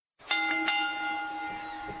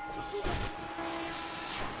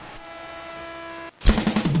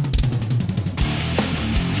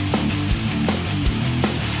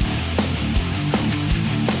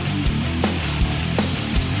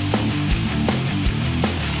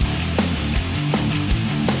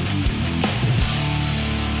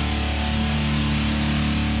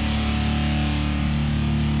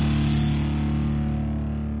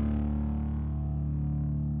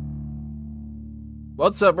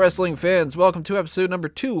What's up, wrestling fans? Welcome to episode number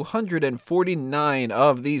 249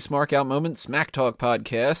 of the Smark Out Moment Smack Talk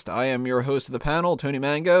podcast. I am your host of the panel, Tony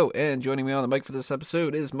Mango, and joining me on the mic for this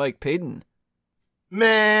episode is Mike Payton.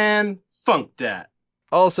 Man, funk that.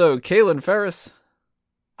 Also, Kalen Ferris.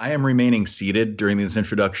 I am remaining seated during these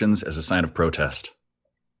introductions as a sign of protest.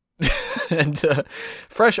 And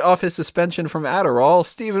fresh off his suspension from Adderall,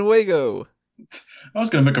 Stephen Wago. I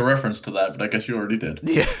was going to make a reference to that, but I guess you already did.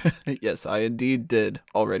 Yeah, yes, I indeed did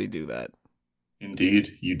already do that.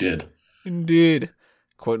 Indeed, you did. Indeed.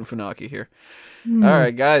 Quoting Funaki here. All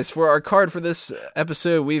right, guys, for our card for this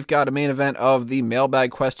episode, we've got a main event of the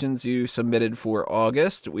mailbag questions you submitted for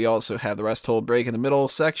August. We also have the Rest Hold Break in the middle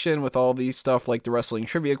section with all the stuff like the wrestling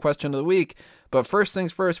trivia question of the week. But first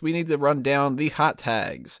things first, we need to run down the hot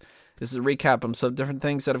tags. This is a recap of some different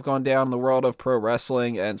things that have gone down in the world of pro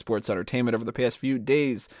wrestling and sports entertainment over the past few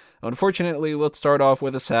days. Unfortunately, let's start off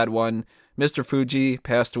with a sad one. Mr. Fuji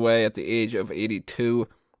passed away at the age of 82.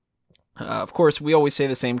 Of course, we always say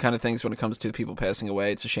the same kind of things when it comes to people passing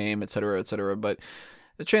away. It's a shame, etc., etc. But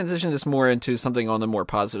the transition is more into something on the more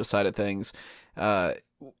positive side of things.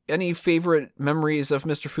 Any favorite memories of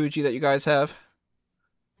Mr. Fuji that you guys have?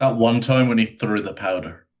 That one time when he threw the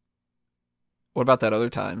powder. What about that other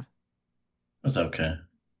time? It was okay.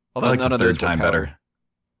 Although I like none the of those third time were powder. better.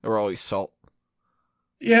 They were always salt.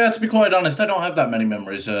 Yeah, to be quite honest, I don't have that many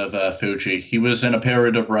memories of Fuji. He was in a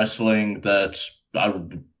period of wrestling that I, to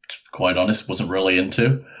be quite honest, wasn't really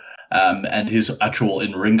into. And his actual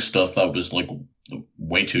in-ring stuff, I was like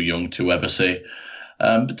way too young to ever see.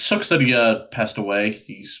 It sucks that he passed away.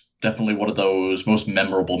 He's definitely one of those most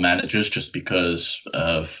memorable managers just because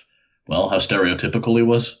of, well, how stereotypical he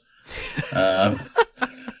was.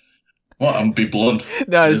 Well, I'm gonna be blunt.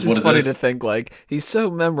 No, it's just funny to think, like, he's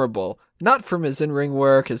so memorable. Not from his in-ring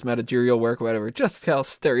work, his managerial work, or whatever, just how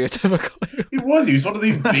stereotypical he was. He was one of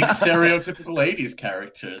these big stereotypical 80s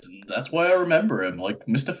characters, and that's why I remember him. Like,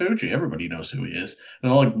 Mr. Fuji, everybody knows who he is.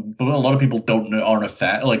 And like, but a lot of people aren't a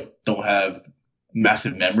fan, like, don't have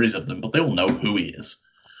massive memories of them, but they will know who he is.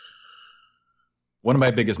 One of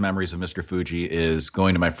my biggest memories of Mr. Fuji is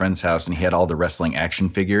going to my friend's house, and he had all the wrestling action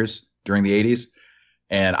figures during the 80s.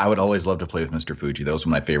 And I would always love to play with Mr. Fuji. Those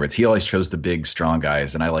were my favorites. He always chose the big, strong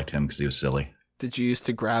guys, and I liked him because he was silly. Did you used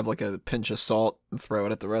to grab like a pinch of salt and throw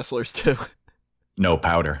it at the wrestlers too? No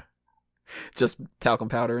powder. Just talcum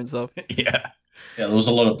powder and stuff? Yeah. Yeah, there was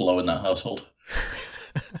a lot of blow in that household.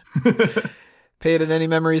 Peyton, any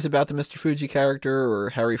memories about the Mr. Fuji character or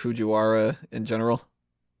Harry Fujiwara in general?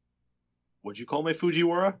 What'd you call my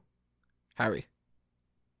Fujiwara? Harry.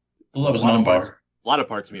 Well, that was non-bar. A lot of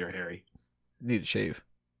parts of me are hairy. Need to shave.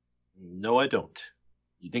 No, I don't.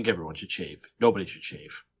 You think everyone should shave. Nobody should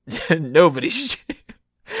shave. Nobody should shave.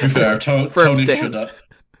 To be fair, Firm Tony stance.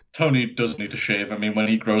 Tony does need to shave. I mean, when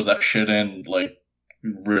he grows that shit in, like, he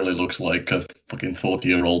really looks like a fucking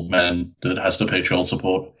 40-year-old man that has to pay child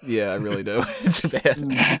support. Yeah, I really do. It's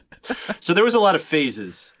bad. So there was a lot of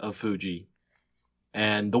phases of Fuji.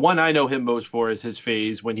 And the one I know him most for is his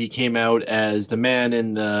phase when he came out as the man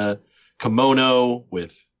in the kimono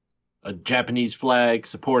with a Japanese flag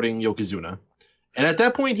supporting Yokozuna. And at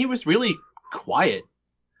that point, he was really quiet.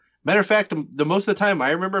 Matter of fact, the most of the time I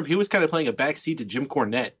remember him, he was kind of playing a backseat to Jim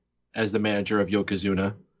Cornette as the manager of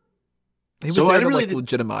Yokozuna. He was So there I to really like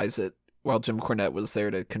legitimize it, while Jim Cornette was there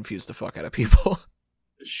to confuse the fuck out of people.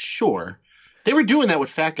 Sure. They were doing that with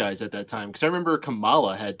fat guys at that time, because I remember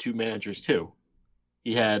Kamala had two managers too.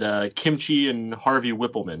 He had Kimchi and Harvey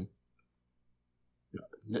Whippleman.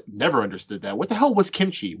 Never understood that. What the hell was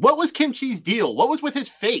Kimchi? What was Kimchi's deal? What was with his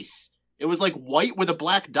face? It was like white with a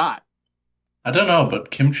black dot. I don't know,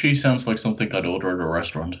 but kimchi sounds like something I'd order at a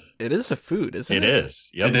restaurant. It is a food, isn't it? It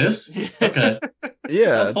is. Yep. It is? Okay.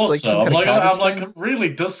 Yeah, I it's thought like so. some kind of cabbage I'm like, thing. it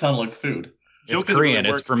really does sound like food. It's Joke doesn't Korean. really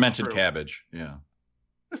work, It's but fermented true. cabbage. Yeah.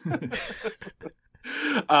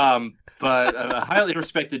 But a highly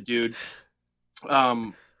respected dude.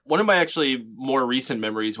 One of my actually more recent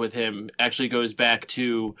memories with him actually goes back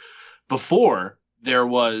to before there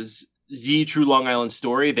was Z True Long Island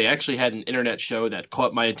Story. They actually had an internet show that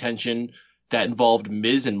caught my attention that involved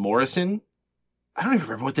Miz and Morrison. I don't even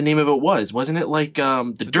remember what the name of it was. Wasn't it like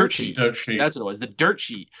the Dirt Sheet? Dirt sheet. That's what it was, the Dirt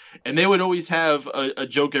Sheet. And they would always have a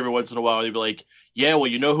joke every once in a while. They'd be like, yeah, well,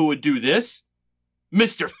 you know who would do this?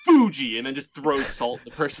 Mr. Fuji, and then just throw salt in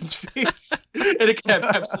the person's face. And it could have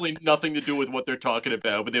absolutely nothing to do with what they're talking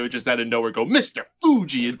about, but they would just out of nowhere go, Mr.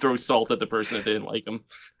 Fuji, and throw salt at the person if they didn't like him.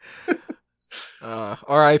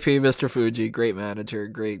 R.I.P. Mr. Fuji, great manager,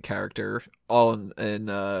 great character, all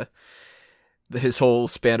in his whole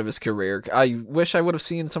span of his career. I wish I would have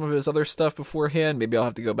seen some of his other stuff beforehand. Maybe I'll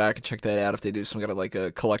have to go back and check that out if they do some kind of like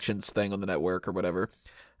a collections thing on the network or whatever.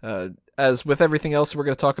 As with everything else we're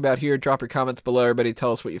going to talk about here, drop your comments below. Everybody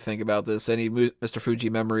tell us what you think about this. Any Mr. Fuji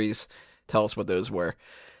memories, tell us what those were.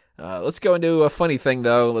 Let's go into a funny thing,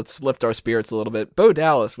 though. Let's lift our spirits a little bit. Bo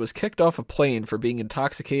Dallas was kicked off a plane for being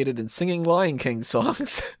intoxicated and singing Lion King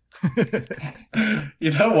songs.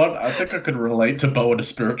 You know what? I think I could relate to Bo at a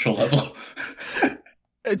spiritual level.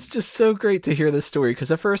 It's just so great to hear this story,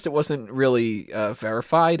 because at first it wasn't really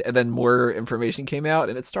verified, and then more information came out,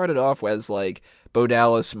 and it started off as like Bo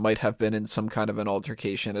Dallas might have been in some kind of an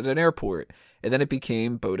altercation at an airport, and then it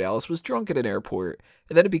became Bo Dallas was drunk at an airport,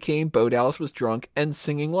 and then it became Bo Dallas was drunk and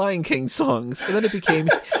singing Lion King songs, and then it became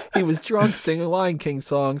he was drunk singing Lion King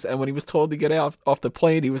songs, and when he was told to get off the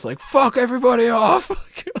plane, he was like, "Fuck everybody off!"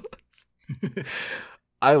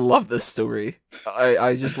 I love this story.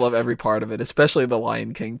 I just love every part of it, especially the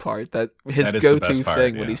Lion King part. That his go-to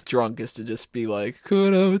thing when he's drunk is to just be like,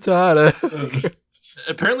 "Kuna Matata."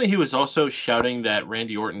 Apparently, he was also shouting that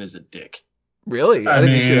Randy Orton is a dick. Really? I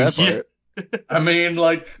didn't see that part. Yeah. I mean,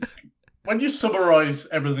 like, when you summarize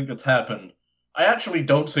everything that's happened, I actually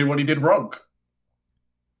don't see what he did wrong.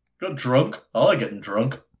 Got drunk. I like getting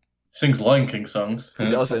drunk. Sings Lion King songs. Who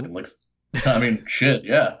doesn't? I mean, shit,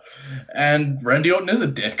 yeah. And Randy Orton is a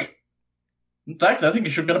dick. In fact, I think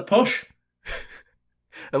he should get a push.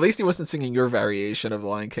 At least he wasn't singing your variation of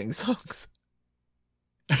Lion King songs.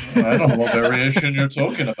 I don't know what variation you're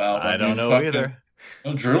talking about. I don't know either.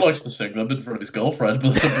 Well, Drew likes to sing them in front of his girlfriend,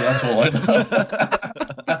 but that's all I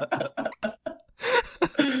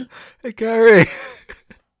know. Hey, Gary.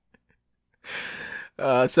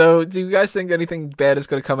 So do you guys think anything bad is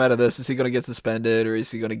going to come out of this? Is he going to get suspended, or is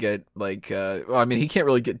he going to get, like, well, I mean, he can't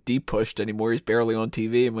really get deep pushed anymore. He's barely on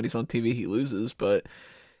TV, and when he's on TV, he loses, but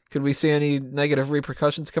could we see any negative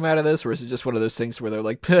repercussions come out of this, or is it just one of those things where they're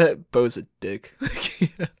like, Bo's a dick?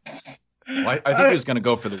 Well, I think he was going to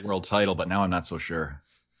go for the world title, but now I'm not so sure.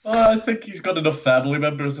 I think he's got enough family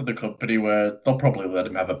members in the company where they'll probably let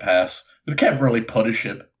him have a pass. They can't really punish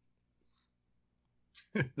him.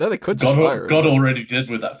 No, they could just fire him. God already did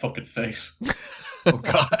with that fucking face. Oh,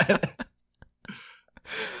 God.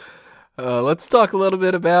 Let's talk a little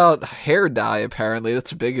bit about hair dye, apparently.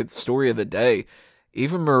 That's a big story of the day.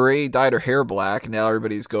 Eva Marie dyed her hair black, and now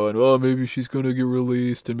everybody's going, oh, maybe she's going to get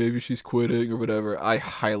released, and maybe she's quitting, or whatever. I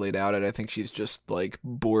highly doubt it. I think she's just, like,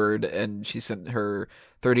 bored, and she sent her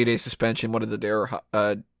 30-day suspension, wanted to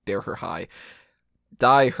dare her high.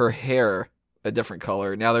 Dye her hair a different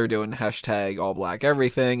color. Now they're doing hashtag all black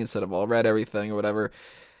everything instead of all red everything, or whatever.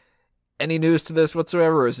 Any news to this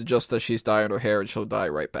whatsoever, or is it just that she's dyeing her hair and she'll dye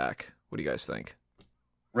right back? What do you guys think?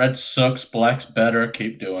 Red sucks, black's better,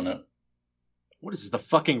 keep doing it. What is this, the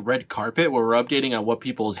fucking red carpet where we're updating on what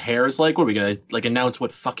people's hair is like? What are we gonna, like, announce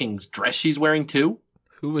what fucking dress she's wearing too?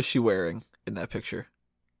 Who was she wearing in that picture?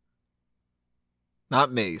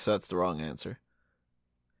 Not me, so that's the wrong answer.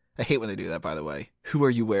 I hate when they do that, by the way. Who are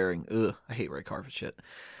you wearing? Ugh, I hate red carpet shit.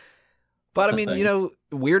 But, I mean, you know,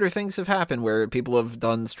 weirder things have happened where people have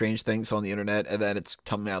done strange things on the internet, and then it's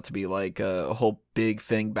come out to be like a whole big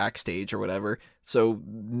thing backstage or whatever. So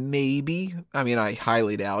maybe, I mean, I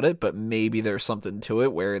highly doubt it, but maybe there's something to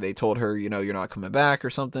it where they told her, you know, you're not coming back or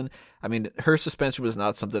something. I mean, her suspension was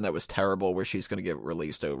not something that was terrible where she's going to get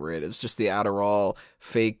released over it. It was just the Adderall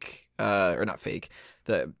fake, or not fake,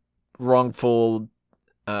 the wrongful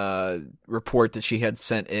report that she had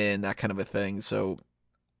sent in, that kind of a thing. So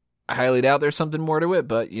I highly doubt there's something more to it,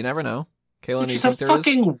 but you never know. Kaylin, she's a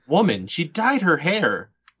fucking woman. She dyed her hair.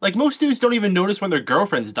 Like, most dudes don't even notice when their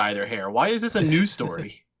girlfriends dye their hair. Why is this a news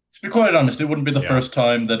story? To be quite honest, it wouldn't be the first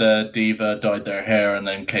time that a diva dyed their hair and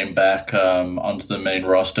then came back onto the main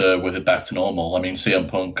roster with it back to normal. I mean, CM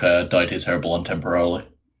Punk dyed his hair blonde temporarily.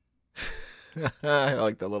 I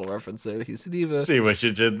like that little reference there. He's a diva. See what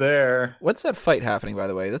you did there. What's that fight happening, by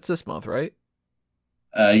the way? That's this month, right?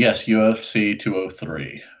 Yes, UFC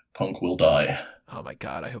 203. Punk will die. Oh my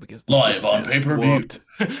god, I hope he gets live on pay-per-view.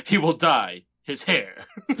 He will dye his hair.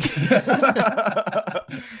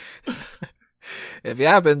 If it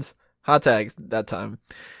happens, hot tags that time.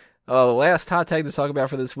 The last hot tag to talk about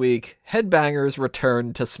for this week, Headbangers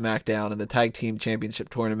returned to SmackDown in the Tag Team Championship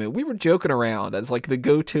Tournament. We were joking around as like the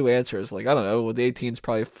go-to answers. Like, I don't know, well, the 18's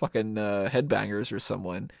probably fucking Headbangers or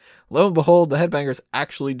someone. Lo and behold, the Headbangers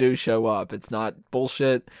actually do show up. It's not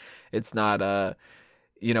bullshit. It's not,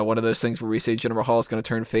 you know, one of those things where we say Jinder Mahal is going to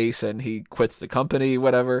turn face and he quits the company,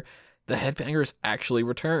 whatever. The Headbangers actually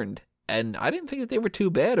returned. And I didn't think that they were too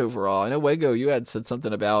bad overall. I know, Wego, you had said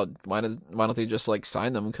something about why don't they just, like,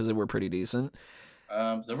 sign them because they were pretty decent.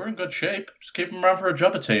 They were in good shape. Just keep them around for a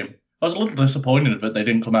jobber team. I was a little disappointed that they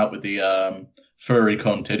didn't come out with the furry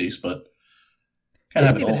cone titties, but They can't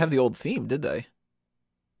have didn't it even all. have the old theme, did they?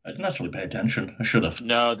 I didn't actually pay attention. I should have.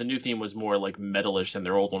 No, the new theme was more like metalish than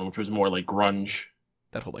their old one, which was more like grunge.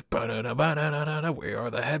 That whole like ba-da-da, ba-da-da-da, we are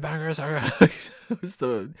the headbangers. It was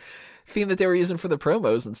the theme that they were using for the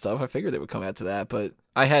promos and stuff. I figured they would come out to that, but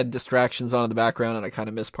I had distractions on in the background and I kind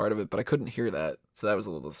of missed part of it, but I couldn't hear that, so that was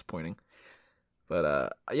a little disappointing.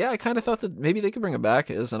 But yeah, I kind of thought that maybe they could bring them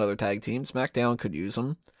back as another tag team. SmackDown could use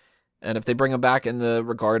them. And if they bring them back in the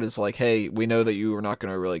regard as like, hey, we know that you are not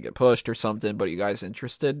going to really get pushed or something, but are you guys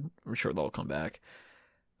interested? I'm sure they'll come back.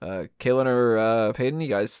 Kaylin or Peyton, you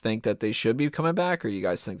guys think that they should be coming back, or you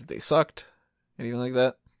guys think that they sucked? Anything like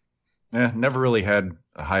that? Never really had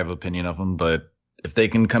a high of opinion of them, but if they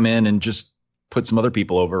can come in and just put some other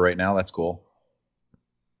people over right now, that's cool.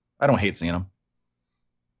 I don't hate seeing them.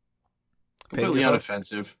 Completely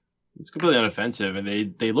unoffensive. It's completely unoffensive,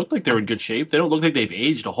 and they look like they're in good shape. They don't look like they've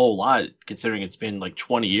aged a whole lot, considering it's been like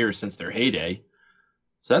 20 years since their heyday.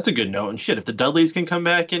 So that's a good note. And shit, if the Dudleys can come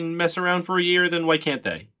back and mess around for a year, then why can't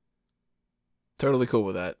they? Totally cool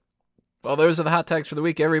with that. Well, those are the hot tags for the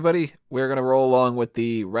week, everybody. We're going to roll along with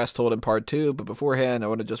the rest hold in part 2, but beforehand, I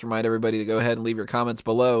want to just remind everybody to go ahead and leave your comments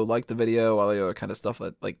below, like the video, all the other kind of stuff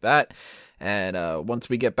like that. And once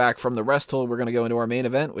we get back from the rest hold, we're going to go into our main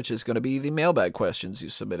event, which is going to be the mailbag questions you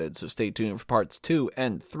submitted. So stay tuned for parts 2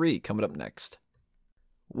 and 3 coming up next.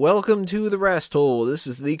 Welcome to the Rest Hold. This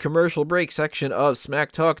is the commercial break section of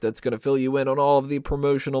Smack Talk that's going to fill you in on all of the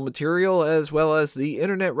promotional material as well as the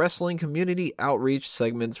internet wrestling community outreach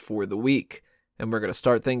segments for the week. And we're going to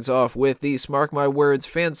start things off with the Mark My Words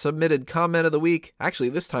fan-submitted comment of the week. Actually,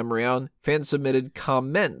 this time around, fan-submitted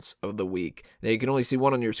comments of the week. Now, you can only see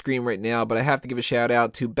one on your screen right now, but I have to give a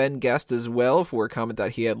shout-out to Ben Guest as well for a comment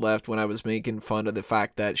that he had left when I was making fun of the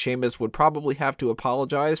fact that Sheamus would probably have to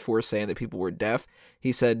apologize for saying that people were deaf.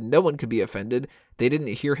 He said no one could be offended. They didn't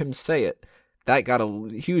hear him say it. That got a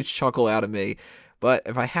huge chuckle out of me. But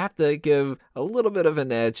if I have to give a little bit of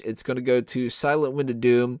an edge, it's going to go to Silent Wind of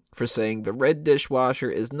Doom for saying the red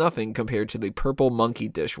dishwasher is nothing compared to the purple monkey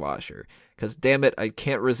dishwasher. Because damn it, I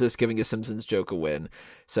can't resist giving a Simpsons joke a win.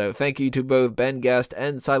 So thank you to both Ben Guest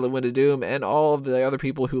and Silent Wind of Doom and all of the other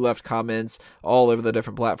people who left comments all over the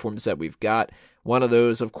different platforms that we've got. One of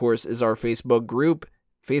those, of course, is our Facebook group.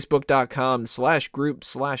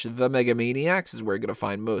 Facebook.com/group/The Megamaniacs is where you're going to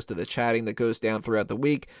find most of the chatting that goes down throughout the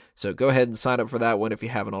week, so go ahead and sign up for that one if you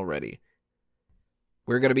haven't already.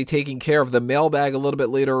 We're going to be taking care of the mailbag a little bit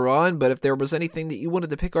later on, but if there was anything that you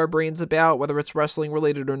wanted to pick our brains about, whether it's wrestling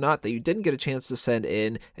related or not, that you didn't get a chance to send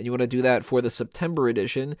in, and you want to do that for the September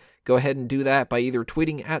edition, go ahead and do that by either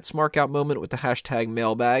tweeting at SmarkOutMoment with the hashtag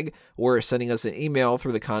mailbag, or sending us an email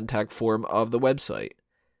through the contact form of the website.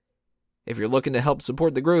 If you're looking to help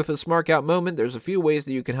support the growth of Smark Out Moment, there's a few ways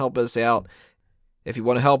that you can help us out. If you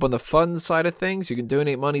want to help on the fund side of things, you can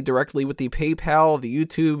donate money directly with the PayPal, the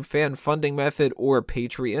YouTube fan funding method, or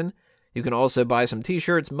Patreon. You can also buy some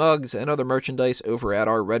t-shirts, mugs, and other merchandise over at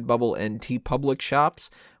our Redbubble and TeePublic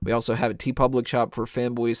shops. We also have a TeePublic shop for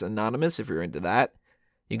Fanboys Anonymous if you're into that.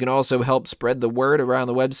 You can also help spread the word around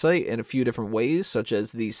the website in a few different ways, such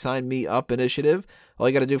as the Sign Me Up initiative. All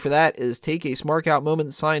you got to do for that is take a Smark Out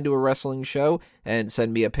Moment sign to a wrestling show and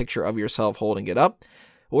send me a picture of yourself holding it up.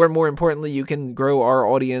 Or more importantly, you can grow our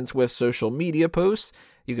audience with social media posts.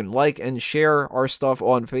 You can like and share our stuff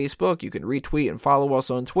on Facebook. You can retweet and follow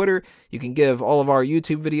us on Twitter. You can give all of our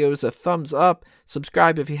YouTube videos a thumbs up.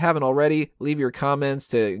 Subscribe if you haven't already. Leave your comments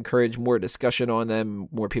to encourage more discussion on them,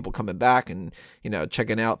 more people coming back and,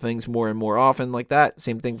 checking out things more and more often like that.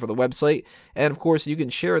 Same thing for the website. And of course, you can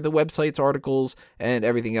share the website's articles and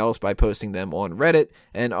everything else by posting them on Reddit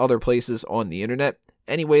and other places on the internet.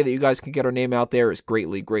 Any way that you guys can get our name out there is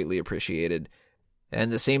greatly, greatly appreciated. And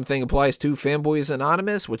the same thing applies to Fanboys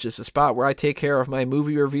Anonymous, which is a spot where I take care of my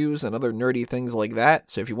movie reviews and other nerdy things like that.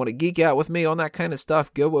 So if you want to geek out with me on that kind of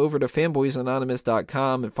stuff, go over to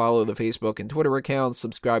fanboysanonymous.com and follow the Facebook and Twitter accounts,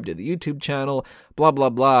 subscribe to the YouTube channel, blah, blah,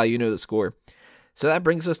 blah, you know the score. So that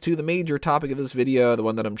brings us to the major topic of this video, the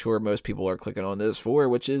one that I'm sure most people are clicking on this for,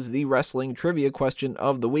 which is the wrestling trivia question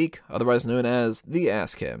of the week, otherwise known as the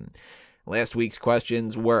Ask Him. Last week's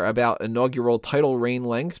questions were about inaugural title reign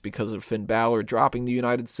lengths because of Finn Balor dropping the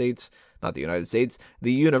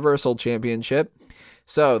Universal Championship.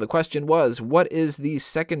 So the question was, what is the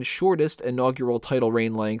second shortest inaugural title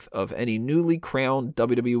reign length of any newly crowned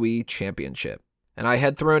WWE Championship? And I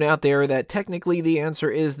had thrown out there that technically the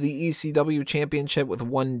answer is the ECW Championship with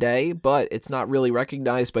 1 day, but it's not really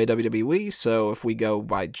recognized by WWE, so if we go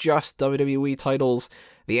by just WWE titles,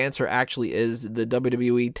 the answer actually is the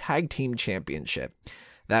WWE Tag Team Championship.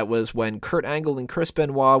 That was when Kurt Angle and Chris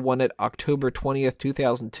Benoit won it October 20th,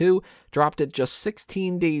 2002, dropped it just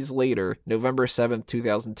 16 days later, November 7th,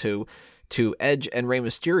 2002, to Edge and Rey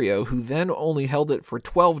Mysterio, who then only held it for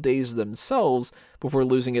 12 days themselves before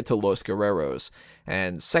losing it to Los Guerreros.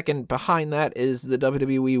 And second behind that is the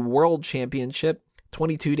WWE World Championship.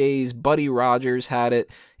 22 days, Buddy Rogers had it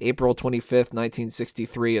April 25th,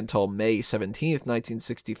 1963 until May 17th,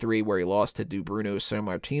 1963, where he lost to Bruno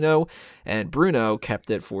Sammartino, and Bruno kept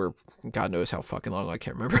it for God knows how fucking long, I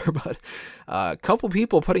can't remember, but a couple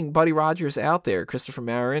people putting Buddy Rogers out there. Christopher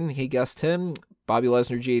Marin, he guessed him. Bobby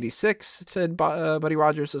Lesnar G86 said Buddy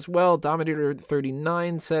Rogers as well. Dominator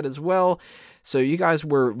 39 said as well. So you guys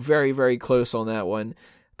were very, very close on that one.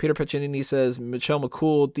 Peter Piccinini says Michelle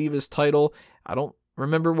McCool, Divas title. I don't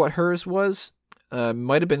remember what hers was.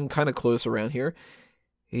 Might have been kind of close around here.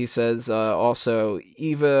 He says also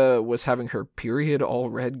Eva was having her period all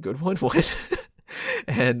red. Good one. What?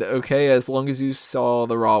 And okay, as long as you saw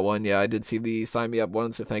the Raw one. Yeah, I did see the Sign Me Up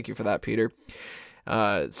one, so thank you for that, Peter.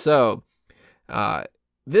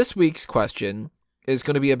 This week's question is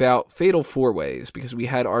going to be about Fatal 4-Ways, because we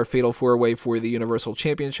had our Fatal 4-Way for the Universal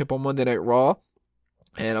Championship on Monday Night Raw.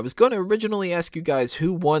 And I was going to originally ask you guys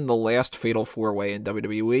who won the last Fatal 4-Way in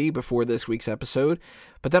WWE before this week's episode,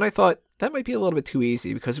 but then I thought that might be a little bit too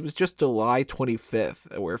easy because it was just July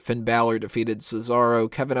 25th where Finn Balor defeated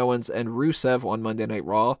Cesaro, Kevin Owens, and Rusev on Monday Night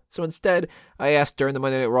Raw. So instead, I asked during the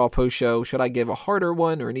Monday Night Raw post-show, should I give a harder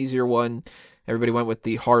one or an easier one? Everybody went with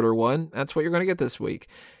the harder one. That's what you're going to get this week.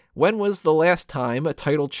 When was the last time a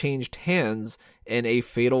title changed hands in a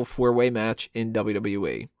Fatal 4-Way match in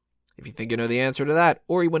WWE? If you think you know the answer to that,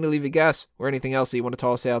 or you want to leave a guess, or anything else that you want to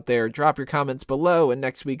toss out there, drop your comments below, and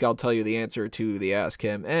next week I'll tell you the answer to the Ask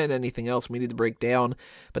Him and anything else we need to break down.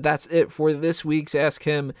 But that's it for this week's Ask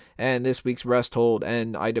Him and this week's Rest Hold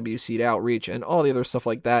and IWC Outreach and all the other stuff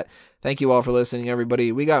like that. Thank you all for listening,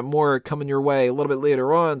 everybody. We got more coming your way a little bit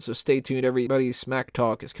later on, so stay tuned, everybody. Smack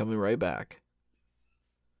Talk is coming right back.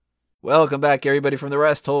 Welcome back, everybody, from the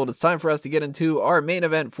Rest Hold. It's time for us to get into our main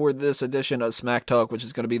event for this edition of Smack Talk, which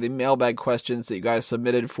is going to be the mailbag questions that you guys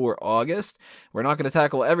submitted for August. We're not going to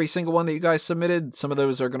tackle every single one that you guys submitted. Some of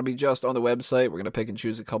those are going to be just on the website. We're going to pick and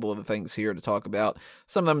choose a couple of the things here to talk about.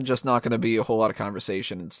 Some of them just not going to be a whole lot of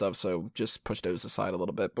conversation and stuff, so just push those aside a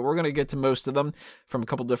little bit. But we're going to get to most of them from a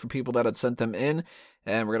couple different people that had sent them in,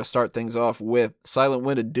 and we're going to start things off with Silent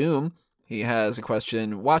Wind of Doom. He has a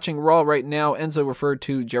question. Watching Raw right now, Enzo referred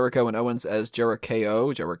to Jericho and Owens as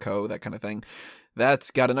Jericho, that kind of thing.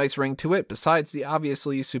 That's got a nice ring to it. Besides the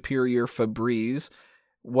obviously superior Febreze,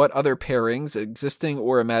 what other pairings, existing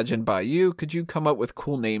or imagined by you, could you come up with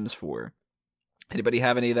cool names for? Anybody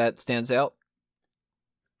have any that stands out?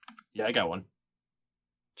 Yeah, I got one.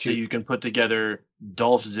 So you can put together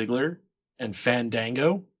Dolph Ziggler and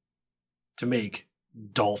Fandango to make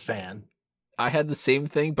Dolphin. I had the same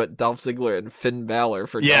thing, but Dolph Ziggler and Finn Balor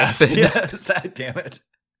for yes, Dolphin. Yes, damn it.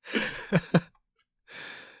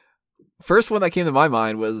 First one that came to my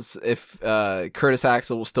mind was if Curtis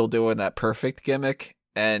Axel was still doing that perfect gimmick,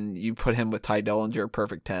 and you put him with Ty Dillinger,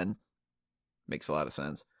 perfect 10. Makes a lot of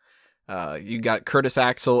sense. You got Curtis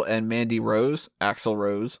Axel and Mandy Rose, Axel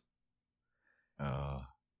Rose.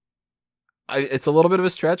 It's a little bit of a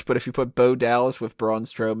stretch, but if you put Bo Dallas with Braun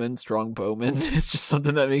Strowman, Strong Bowman, it's just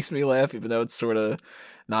something that makes me laugh, even though it's sort of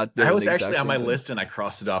not. I was actually on my list and I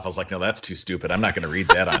crossed it off. I was like, no, that's too stupid. I'm not going to read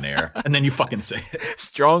that on air. And then you fucking say it.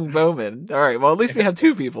 Strong Bowman. All right. Well, at least we have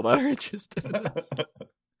two people that are interested in this.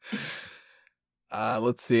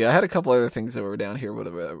 Let's see. I had a couple other things that were down here.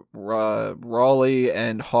 Raleigh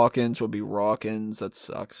and Hawkins would be Rawkins. That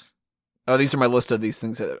sucks. Oh, these are my list of these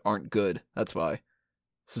things that aren't good. That's why.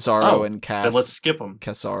 Cesaro and Cass. Then let's skip them.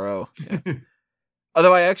 Casaro. Yeah.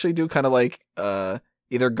 Although I actually do kind of like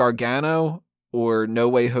either Gargano or No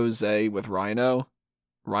Way Jose with Rhino.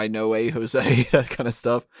 Rhino Way Jose, that kind of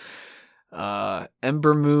stuff.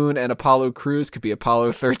 Ember Moon and Apollo Crews could be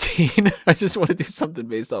Apollo 13. I just want to do something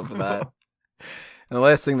based off of that. And the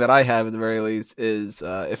last thing that I have at the very least is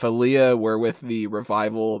if Aaliyah were with the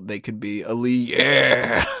Revival, they could be Aaliyah.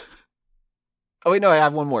 Yeah. Oh wait, no, I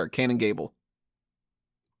have one more. Cain and Gable.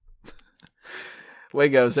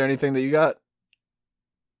 Wago, is there anything that you got?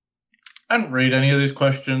 I didn't read any of these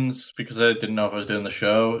questions because I didn't know if I was doing the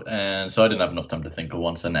show, and so I didn't have enough time to think of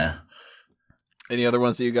one, so nah. Any other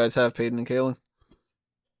ones that you guys have, Peyton and Kaylin?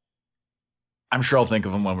 I'm sure I'll think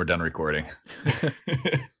of them when we're done recording.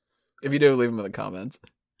 If you do, leave them in the comments.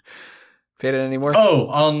 Payton, any more? Oh,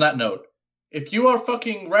 on that note, if you are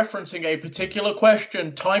fucking referencing a particular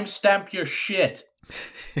question, timestamp your shit.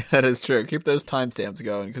 That is true. Keep those timestamps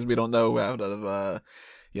going because we don't know out of,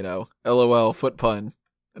 LOL, foot pun,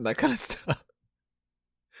 and that kind of stuff.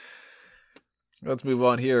 Let's move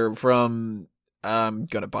on here from, I'm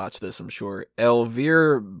going to botch this, I'm sure.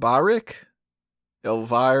 Elvire Bodrick?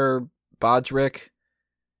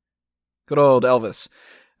 Good old Elvis.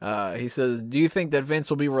 He says, do you think that Vince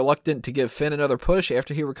will be reluctant to give Finn another push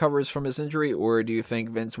after he recovers from his injury, or do you think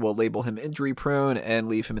Vince will label him injury prone and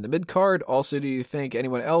leave him in the mid-card? Also, do you think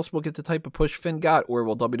anyone else will get the type of push Finn got, or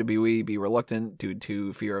will WWE be reluctant due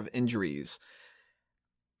to fear of injuries?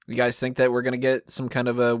 You guys think that we're going to get some kind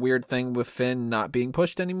of a weird thing with Finn not being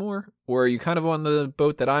pushed anymore? Or are you kind of on the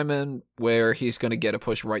boat that I'm in, where he's going to get a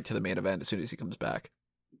push right to the main event as soon as he comes back?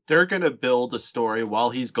 They're going to build a story while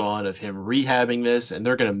he's gone of him rehabbing this, and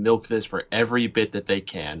they're going to milk this for every bit that they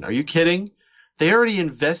can. Are you kidding? They already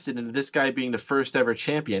invested in this guy being the first ever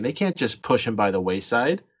champion. They can't just push him by the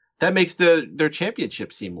wayside. That makes their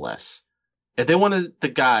championship seem less. If they wanted the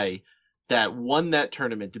guy that won that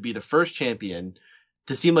tournament to be the first champion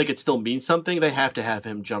to seem like it still means something, they have to have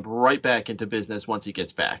him jump right back into business once he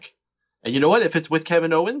gets back. And you know what? If it's with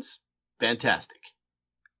Kevin Owens, fantastic.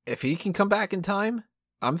 If he can come back in time,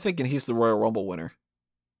 I'm thinking he's the Royal Rumble winner.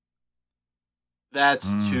 That's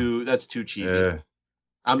too cheesy.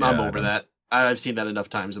 I'm over that. I've seen that enough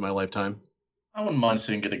times in my lifetime. I wouldn't mind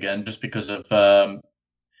seeing it again just because of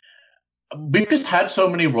we've just had so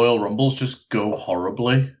many Royal Rumbles just go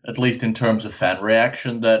horribly, at least in terms of fan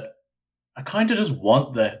reaction, that I kind of just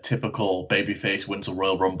want the typical babyface wins a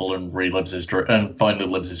Royal Rumble and relives his and finally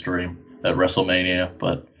lives his dream at WrestleMania.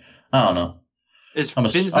 But I don't know.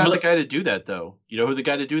 Finn's not the guy to do that, though. You know who the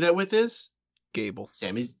guy to do that with is? Gable.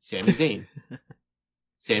 Sami Zayn.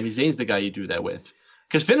 Sami Zayn's the guy you do that with.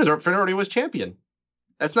 Because Finn already was champion.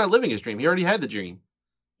 That's not living his dream. He already had the dream.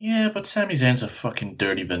 Yeah, but Sami Zayn's a fucking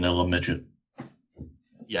dirty vanilla midget.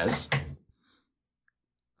 Yes.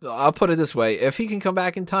 I'll put it this way. If he can come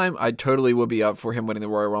back in time, I totally would be up for him winning the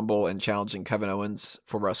Royal Rumble and challenging Kevin Owens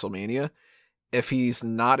for WrestleMania. If he's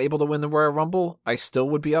not able to win the Royal Rumble, I still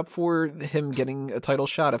would be up for him getting a title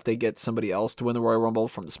shot if they get somebody else to win the Royal Rumble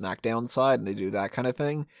from the SmackDown side and they do that kind of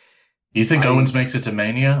thing. You think Owens makes it to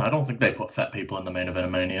Mania? I don't think they put fat people in the main event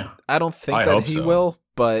of Mania. I don't think that he will,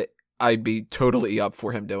 but I'd be totally up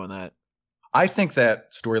for him doing that. I think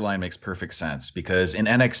that storyline makes perfect sense because in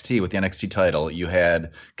NXT, with the NXT title, you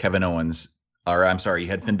had you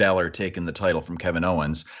had Finn Balor taking the title from Kevin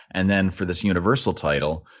Owens. And then for this Universal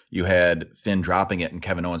title, you had Finn dropping it and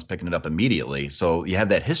Kevin Owens picking it up immediately. So you have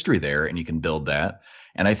that history there and you can build that.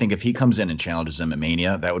 And I think if he comes in and challenges him at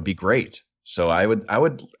Mania, that would be great. So I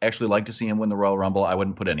would actually like to see him win the Royal Rumble. I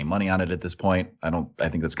wouldn't put any money on it at this point. I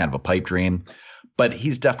think that's kind of a pipe dream. But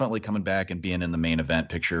he's definitely coming back and being in the main event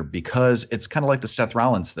picture because it's kind of like the Seth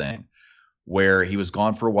Rollins thing where he was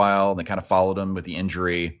gone for a while and they kind of followed him with the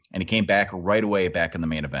injury and he came back right away back in the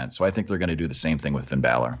main event. So I think they're going to do the same thing with Finn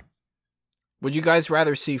Balor. Would you guys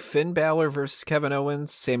rather see Finn Balor versus Kevin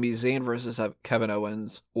Owens, Sami Zayn versus Kevin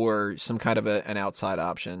Owens, or some kind of an outside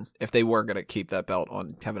option if they were going to keep that belt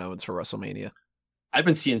on Kevin Owens for WrestleMania? I've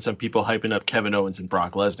been seeing some people hyping up Kevin Owens and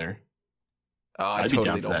Brock Lesnar. I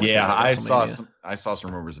totally don't. Yeah, I saw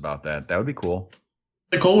some rumors about that. That would be cool.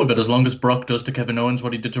 They're cool with it as long as Brock does to Kevin Owens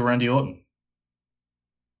what he did to Randy Orton.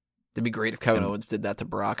 It'd be great if Kevin Owens did that to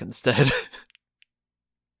Brock instead.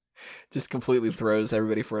 Just completely throws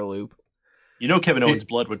everybody for a loop. You know Kevin Owens'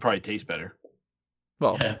 blood would probably taste better.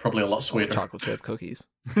 Well, yeah, probably a lot sweeter. Chocolate chip cookies.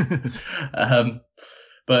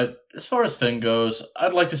 But as far as Finn goes,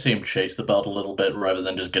 I'd like to see him chase the belt a little bit rather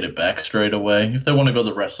than just get it back straight away. If they want to go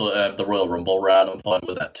the Royal Rumble route, I'm fine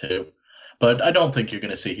with that too. But I don't think you're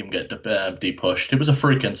going to see him get de-pushed. It was a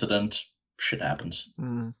freak incident. Shit happens.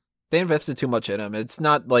 They invested too much in him. It's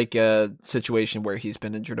not like a situation where he's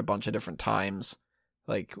been injured a bunch of different times.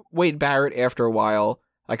 Like Wade Barrett, after a while,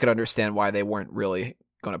 I could understand why they weren't really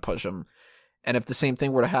going to push him. And if the same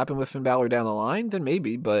thing were to happen with Finn Balor down the line, then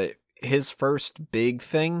maybe. But his first big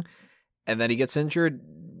thing, and then he gets injured,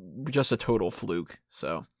 just a total fluke.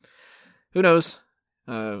 So, who knows?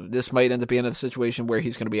 This might end up being a situation where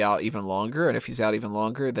he's going to be out even longer, and if he's out even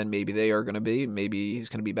longer, then maybe they are going to be. Maybe he's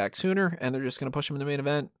going to be back sooner, and they're just going to push him in the main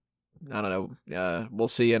event. I don't know. We'll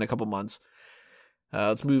see in a couple months.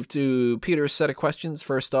 Let's move to Peter's set of questions.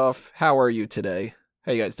 First off, how are you today?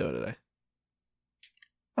 How you guys doing today?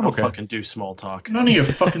 I'm okay. Fucking do small talk. None of your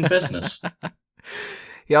fucking business.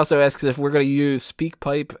 He also asks if we're going to use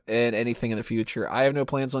SpeakPipe and anything in the future. I have no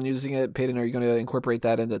plans on using it. Peyton, are you going to incorporate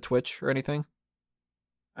that into Twitch or anything?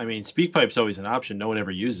 I mean, SpeakPipe's always an option. No one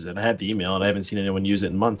ever uses it. I have the email, and I haven't seen anyone use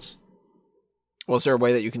it in months. Well, is there a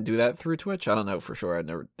way that you can do that through Twitch? I don't know for sure. I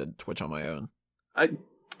never did Twitch on my own. I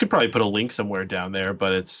could probably put a link somewhere down there,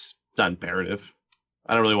 but it's not imperative.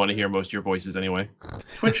 I don't really want to hear most of your voices anyway.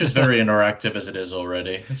 Twitch is very interactive as it is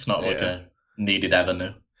already. It's not like a needed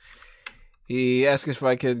avenue. He asked us if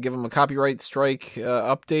I could give him a copyright strike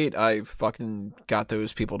update. I fucking got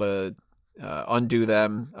those people to undo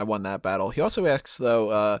them. I won that battle. He also asks,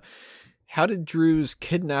 though, how did Drew's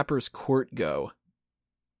Kidnapper's Court go?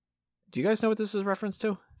 Do you guys know what this is a reference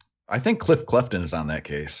to? I think Cliff Clefton is on that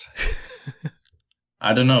case.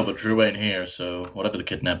 I don't know, but Drew ain't here, so whatever the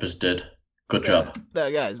kidnappers did, good job.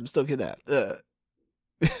 No, guys, I'm still kidnapped. Yeah,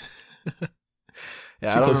 I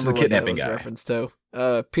Too don't close to remember the what that kidnapping was a guy. reference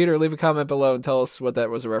to. Peter, leave a comment below and tell us what that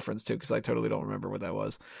was a reference to, because I totally don't remember what that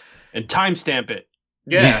was. And timestamp it.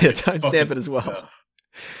 Yeah, timestamp it as well.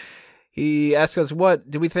 He asked us,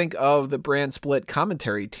 what do we think of the brand split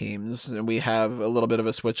commentary teams? And we have a little bit of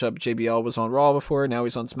a switch up. JBL was on Raw before, now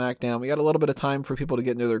he's on SmackDown. We got a little bit of time for people to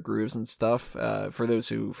get into their grooves and stuff. For those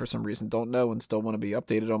who, for some reason, don't know and still want to be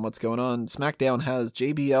updated on what's going on, SmackDown has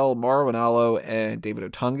JBL, Mauro Ranallo, and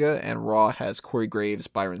David Otunga, and Raw has Corey Graves,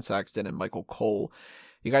 Byron Saxton, and Michael Cole.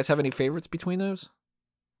 You guys have any favorites between those?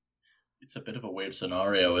 It's a bit of a weird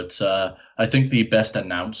scenario. It's I think the best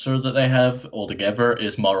announcer that they have altogether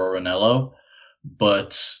is Mauro Ranallo,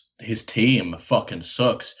 but his team fucking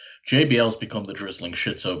sucks. JBL's become the drizzling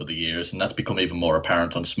shits over the years, and that's become even more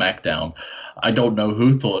apparent on SmackDown. I don't know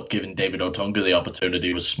who thought giving David Otunga the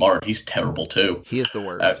opportunity was smart. He's terrible too. He is the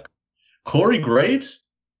worst. Corey Graves,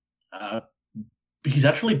 he's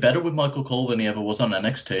actually better with Michael Cole than he ever was on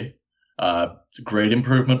NXT. It's a great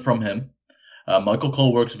improvement from him. Michael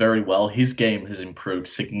Cole works very well. His game has improved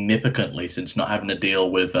significantly since not having to deal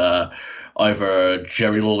with either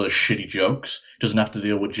Jerry Lawler's shitty jokes, doesn't have to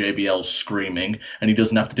deal with JBL screaming, and he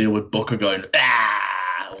doesn't have to deal with Booker going,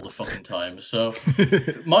 all the fucking time. So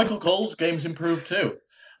Michael Cole's game's improved too.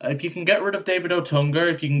 If you can get rid of David Otunga,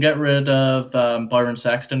 if you can get rid of Byron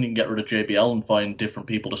Saxton, you can get rid of JBL and find different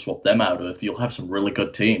people to swap them out of, you'll have some really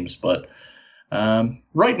good teams. But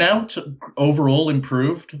right now, it's overall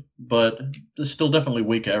improved, but there's still definitely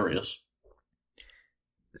weak areas.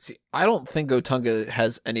 See, I don't think Otunga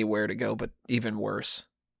has anywhere to go, but even worse.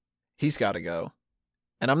 He's got to go.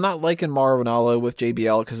 And I'm not liking Mauro Ranallo with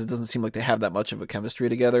JBL because it doesn't seem like they have that much of a chemistry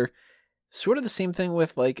together. Sort of the same thing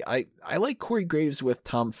with, like, I like Corey Graves with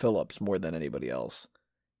Tom Phillips more than anybody else.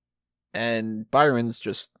 And Byron's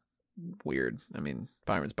just weird. I mean,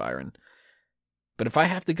 Byron's Byron. But if I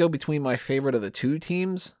have to go between my favorite of the two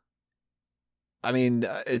teams, I mean,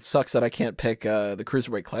 it sucks that I can't pick the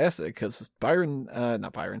Cruiserweight Classic because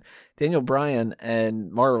Daniel Bryan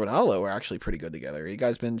and Mauro Ranallo are actually pretty good together. You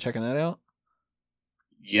guys been checking that out?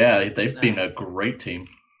 Yeah, they've been a great team.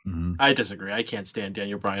 Mm-hmm. I disagree. I can't stand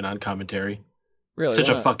Daniel Bryan on commentary. Really? He's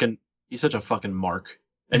such a fucking mark.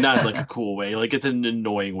 And not in like a cool way. Like, it's an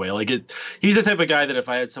annoying way. Like, he's the type of guy that if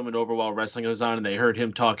I had someone over while wrestling was on and they heard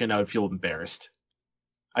him talking, I would feel embarrassed.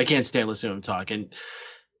 I can't stand listening to him talk. And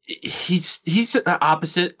he's the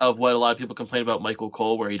opposite of what a lot of people complain about Michael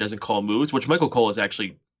Cole, where he doesn't call moves, which Michael Cole has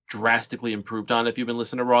actually drastically improved on. If you've been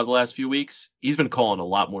listening to Raw the last few weeks, he's been calling a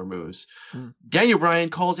lot more moves. Daniel Bryan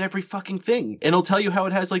calls every fucking thing, and he'll tell you how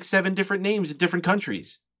it has like 7 different names in different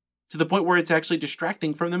countries, to the point where it's actually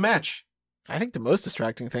distracting from the match. I think the most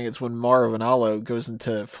distracting thing is when Mauro Ranallo goes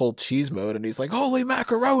into full cheese mode and he's like, holy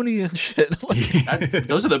macaroni and shit.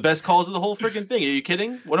 Those are the best calls of the whole freaking thing. Are you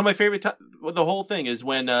kidding? One of my favorite the whole thing is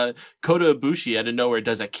when Kota Ibushi out of nowhere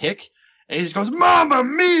does a kick and he just goes, Mamma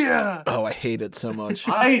Mia! Oh, I hate it so much.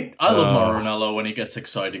 I love Mauro Ranallo when he gets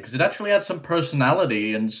excited because it actually adds some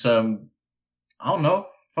personality and some, I don't know,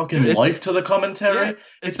 fucking life to the commentary. Yeah,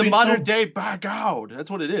 it's the modern day back out. That's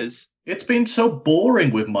what it is. It's been so boring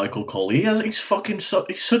with Michael Cole. He's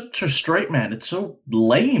such a straight man. It's so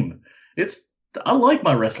lame. I like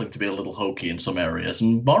my wrestling to be a little hokey in some areas,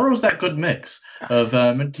 and Mauro's that good mix of.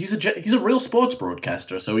 He's a real sports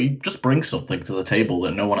broadcaster, so he just brings something to the table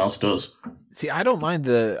that no one else does. See, I don't mind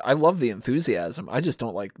I love the enthusiasm. I just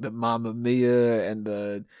don't like the Mamma Mia and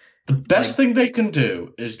the. The best thing they can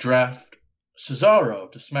do is draft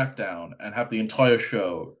Cesaro to SmackDown and have the entire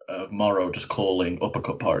show of Mauro just calling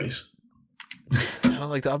uppercut parties. I don't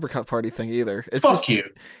like the uppercut party thing either. Fuck you.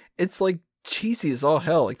 It's like cheesy as all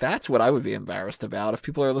hell. Like, that's what I would be embarrassed about. If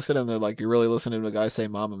people are listening and they're like, you're really listening to a guy say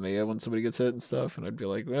Mamma Mia when somebody gets hit and stuff, and I'd be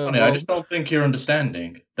like, well, I just don't think you're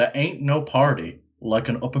understanding. There ain't no party like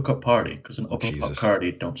an uppercut party, because an uppercut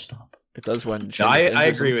party don't stop. It does when I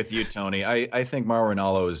agree with you, Tony. I think Mauro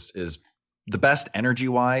Ranallo is the best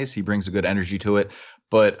energy-wise. He brings a good energy to it.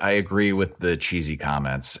 but I agree with the cheesy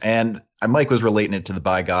comments. And Mike was relating it to the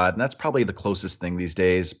By God, and that's probably the closest thing these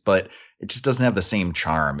days, but it just doesn't have the same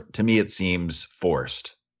charm. To me, it seems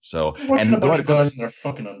forced. So, Watching a bunch of guys in their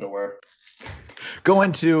fucking underwear.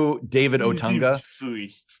 Going to David Otunga.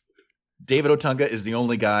 Fooey. David Otunga is the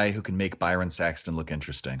only guy who can make Byron Saxton look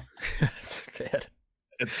interesting. That's bad.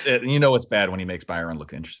 It's bad when he makes Byron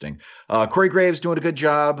look interesting. Corey Graves doing a good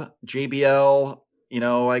job. JBL,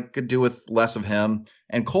 I could do with less of him.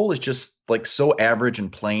 And Cole is just like so average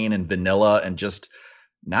and plain and vanilla and just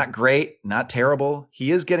not great, not terrible.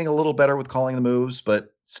 He is getting a little better with calling the moves,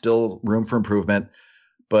 but still room for improvement.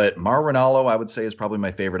 But Mauro Ranallo, I would say, is probably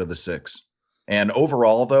my favorite of the 6. And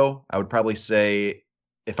overall, though, I would probably say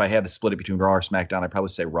if I had to split it between Raw or SmackDown, I'd probably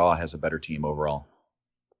say Raw has a better team overall.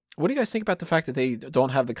 What do you guys think about the fact that they don't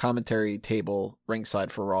have the commentary table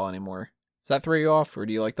ringside for Raw anymore? Does that throw you off, or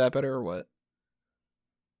do you like that better, or what?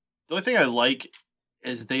 The only thing I like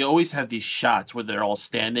is that they always have these shots where they're all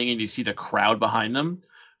standing and you see the crowd behind them.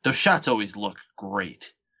 Those shots always look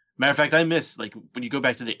great. Matter of fact, I miss, like, when you go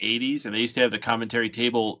back to the 80s and they used to have the commentary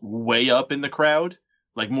table way up in the crowd,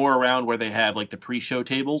 like more around where they have, like, the pre-show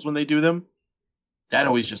tables when they do them. That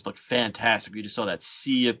always just looked fantastic. You just saw that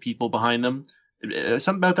sea of people behind them.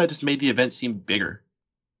 Something about that just made the event seem bigger.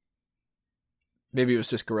 Maybe it was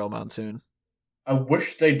just Gorilla Monsoon. I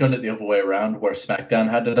wish they'd done it the other way around, where SmackDown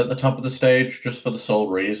had it at the top of the stage, just for the sole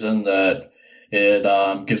reason that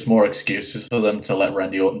it gives more excuses for them to let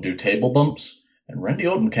Randy Orton do table bumps, and Randy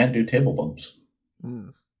Orton can't do table bumps.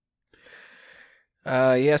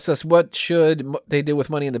 Yes, so what should they do with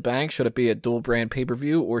Money in the Bank? Should it be a dual brand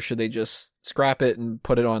pay-per-view, or should they just scrap it and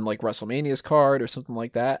put it on like WrestleMania's card or something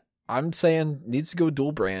like that? I'm saying needs to go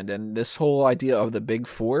dual brand, and this whole idea of the big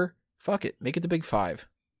 4, fuck it, make it the big 5.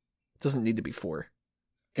 It doesn't need to be 4.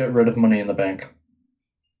 Get rid of Money in the Bank.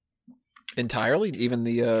 Entirely? Even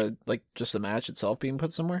the, just the match itself being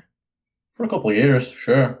put somewhere? For a couple of years,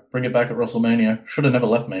 sure. Bring it back at WrestleMania. Should have never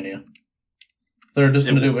left Mania. If they're just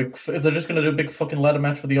gonna do a big fucking ladder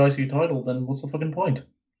match for the IC title, then what's the fucking point?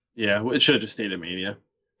 Yeah, it should have just stayed at Mania.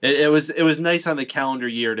 It was nice on the calendar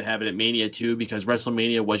year to have it at Mania too, because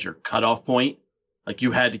WrestleMania was your cutoff point. Like,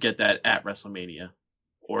 you had to get that at WrestleMania,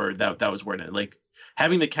 or that was where it, like,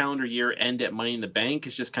 having the calendar year end at Money in the Bank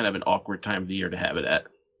is just kind of an awkward time of the year to have it at.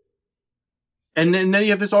 And then you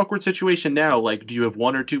have this awkward situation now. Like, do you have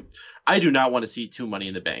 1 or 2? I do not want to see 2 Money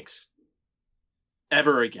in the Banks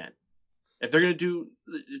ever again. If they're gonna do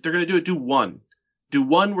it, do one. Do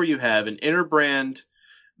one where you have an inter-brand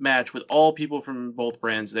match with all people from both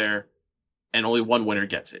brands there, and only one winner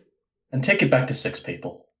gets it. And take it back to 6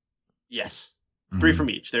 people. Yes. 3 from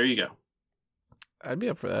each. There you go. I'd be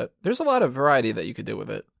up for that. There's a lot of variety that you could do with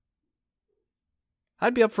it.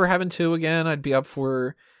 I'd be up for having 2 again. I'd be up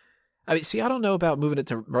for... I don't know about moving it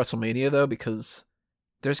to WrestleMania, though, because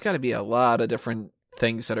there's got to be a lot of different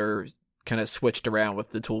things that are kind of switched around with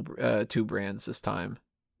the 2 brands this time.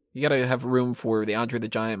 You got to have room for the Andre the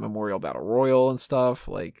Giant Memorial Battle Royal and stuff.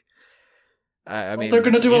 Like, I mean... They're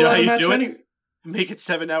going to do a lot of match anyway. Make it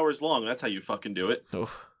 7 hours long. That's how you fucking do it.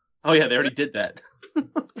 Oh, yeah, they already did that.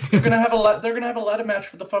 They're gonna have a ladder match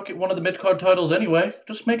for the fucking one of the mid-card titles anyway.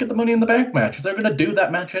 Just make it the Money in the Bank match. If they're gonna do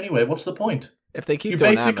that match anyway, what's the point? If they keep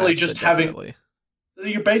doing that match,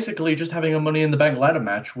 you're basically just having a Money in the Bank ladder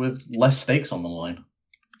match with less stakes on the line.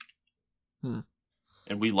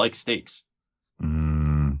 And we like steaks.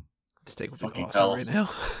 Steak would be Fucking awesome hell. right now.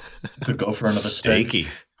 Could go for another Steaky. steak.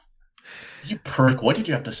 You prick! Why did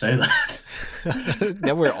you have to say that?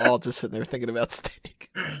 Now we're all just sitting there thinking about steak.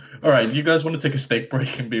 All right, you guys want to take a steak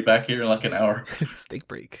break and be back here in like an hour? Steak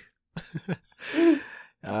break.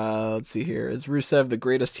 Let's see here. Is Rusev the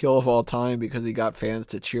greatest heel of all time because he got fans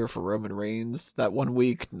to cheer for Roman Reigns that one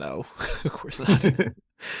week? No, of course not.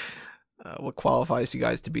 What qualifies you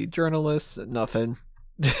guys to be journalists? Nothing.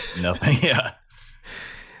 Nothing, yeah.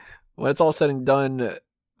 When it's all said and done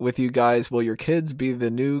with you guys, will your kids be the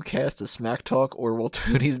new cast of Smack Talk, or will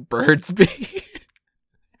Tony's birds be?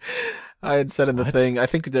 I had said in the thing, I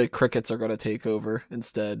think the crickets are going to take over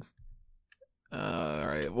instead. All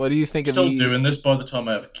right. What do you think Still doing this? By the time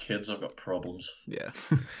I have kids, I've got problems. Yeah.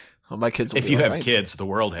 Well, my kids will if be you all have right. kids, the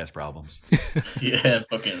world has problems. Yeah,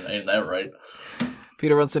 fucking ain't that right?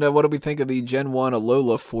 Peter wants to know, what do we think of the Gen 1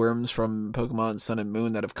 Alola forms from Pokemon Sun and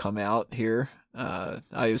Moon that have come out here? I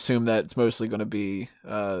assume that it's mostly going to be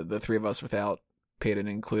the 3 of us without Peyton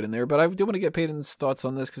included in there, but I do want to get Peyton's thoughts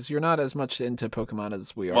on this because you're not as much into Pokemon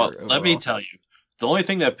as we are. Well, overall. let me tell you, the only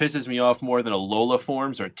thing that pisses me off more than Alola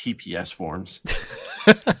forms are TPS forms.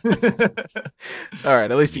 All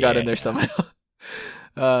right, at least you got in there somehow.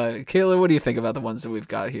 Kayla, what do you think about the ones that we've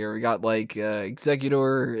got here? We got like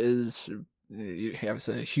Executor is you have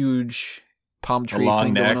a huge palm A tree long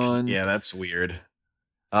thing neck. going on. Yeah, that's weird.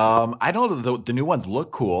 I know the new ones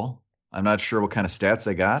look cool. I'm not sure what kind of stats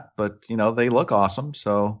they got, but they look awesome.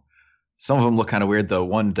 So some of them look kind of weird.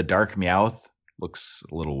 The dark Meowth looks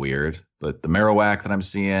a little weird, but the Marowak that I'm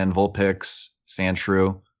seeing, Vulpix,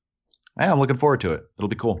 Sandshrew, I'm looking forward to it. It'll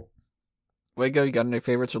be cool. Wago, you got any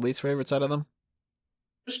favorites or least favorites out of them?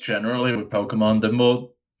 Just generally with Pokemon,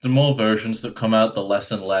 the more versions that come out, the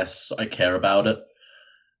less and less I care about it.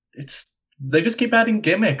 They just keep adding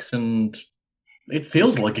gimmicks, and it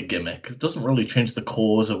feels like a gimmick. It doesn't really change the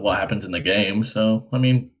cause of what happens in the game. So, I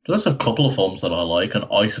mean, there's a couple of forms that I like, and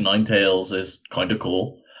Ice Ninetales is kind of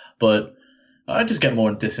cool. But I just get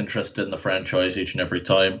more disinterested in the franchise each and every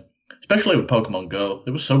time, especially with Pokemon Go.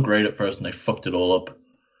 It was so great at first, and they fucked it all up.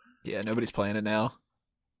 Yeah, nobody's playing it now.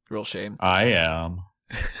 Real shame. I am.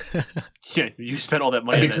 Yeah, you spent all that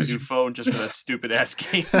money on that Because new phone just for that stupid ass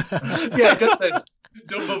game. Yeah, get this.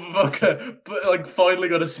 Dumb motherfucker, but finally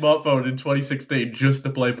got a smartphone in 2016 just to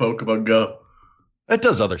play Pokemon Go. It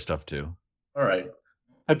does other stuff too. All right.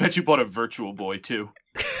 I bet you bought a Virtual Boy too.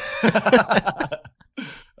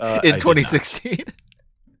 In 2016.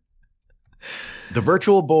 The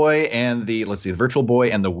Virtual Boy and the Virtual Boy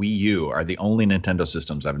and the Wii U are the only Nintendo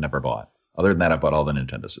systems I've never bought. Other than that, I've bought all the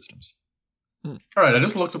Nintendo systems. All right, I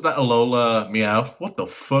just looked up that Alola Meowth. What the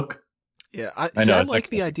fuck? Yeah, I know, I it's like like-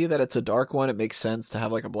 the idea that it's a dark one. It makes sense to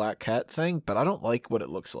have like a black cat thing, but I don't like what it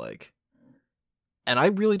looks like. And I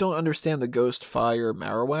really don't understand the Ghost Fire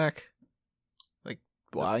Marowak. Like,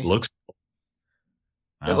 why? It looks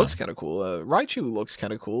kind of cool. Raichu looks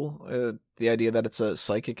kind of cool. The idea that it's a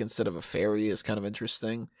psychic instead of a fairy is kind of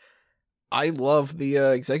interesting. I love the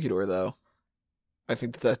Executor, though. I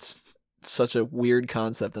think that's such a weird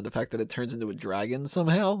concept, and the fact that it turns into a dragon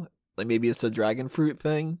somehow. Like, maybe it's a dragon fruit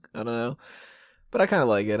thing. I don't know. But I kind of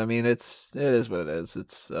like it. I mean, it is what it is.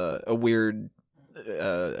 It's a weird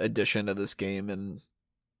addition to this game, and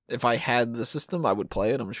if I had the system, I would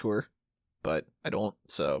play it, I'm sure. But I don't,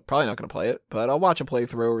 so probably not going to play it. But I'll watch a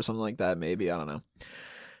playthrough or something like that, maybe. I don't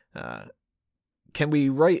know. Can we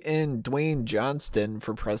write in Dwayne Johnston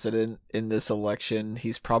for president in this election?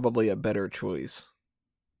 He's probably a better choice.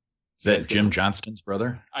 Is that Jim Johnston's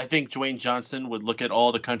brother? I think Dwayne Johnson would look at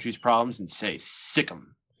all the country's problems and say, sick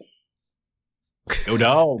 'em. Go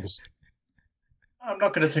Dogs. I'm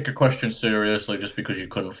not going to take a question seriously just because you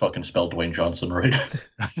couldn't fucking spell Dwayne Johnson right.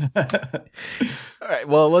 All right,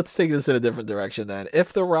 well, let's take this in a different direction then.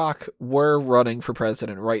 If The Rock were running for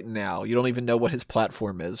president right now, you don't even know what his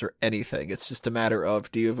platform is or anything. It's just a matter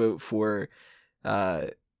of, do you vote for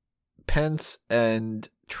Pence and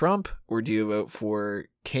Trump, or do you vote for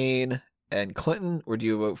Kane and Clinton, or do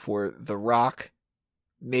you vote for The Rock?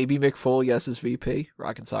 Maybe Mick Foley, yes, as VP,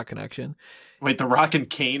 Rock and Sock Connection. Wait, The Rock and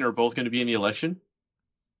Kane are both going to be in the election?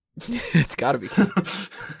 It's got to be Kane.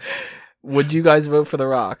 Would you guys vote for The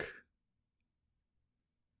Rock?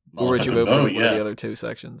 Or would you vote for one of the other two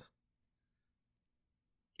sections?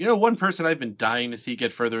 You know, one person I've been dying to see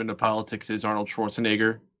get further into politics is Arnold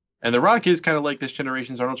Schwarzenegger. And The Rock is kind of like this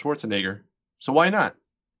generation's Arnold Schwarzenegger. So why not?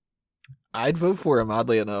 I'd vote for him,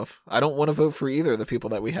 oddly enough. I don't want to vote for either of the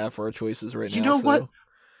people that we have for our choices right now. You know what?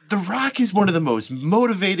 The Rock is one of the most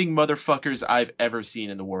motivating motherfuckers I've ever seen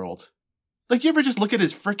in the world. Like, you ever just look at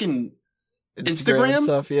his freaking Instagram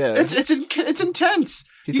stuff? Yeah. It's intense.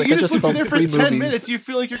 He's like, I just filmed there for 3 10 movies. minutes, you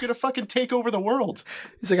feel like you're going to fucking take over the world.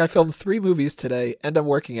 He's like, I filmed 3 movies today, and I'm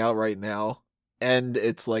working out right now, and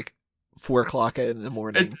it's like 4 o'clock in the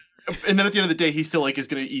morning. And then at the end of the day, he still like is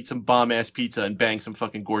going to eat some bomb-ass pizza and bang some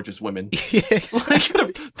fucking gorgeous women. Yeah, exactly.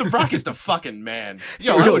 Like, the Rock is the fucking man.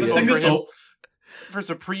 Yo, He I would really vote is. for him for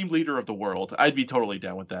supreme leader of the world. I'd be totally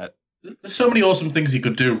down with that. There's so many awesome things he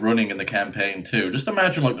could do running in the campaign too. Just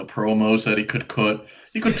imagine like the promos that he could cut.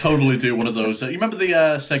 He could totally do one of those. You remember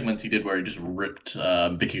the segment he did where he just ripped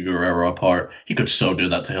Vicky Guerrero apart? He could so do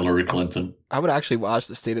that to Hillary Clinton. I would actually watch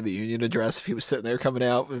the State of the Union address if he was sitting there coming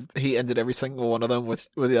out. He ended every single one of them with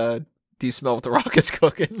do you smell what the Rock is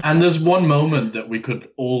cooking? And there's one moment that we could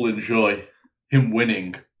all enjoy. Him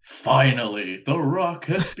winning. Finally, the Rock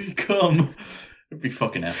has become... It'd be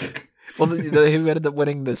fucking epic. Well, he ended up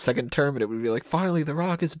winning the second term, and it would be like, finally, The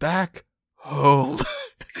Rock is back home.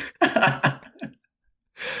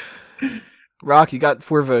 Rock, you got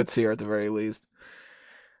 4 votes here at the very least.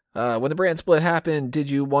 When the brand split happened, did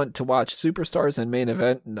you want to watch Superstars and Main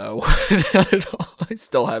Event? No, not at all. I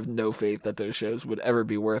still have no faith that those shows would ever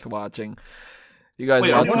be worth watching. You guys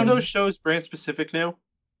Wait, are watch one of them? those shows brand specific now?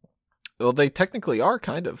 Well, they technically are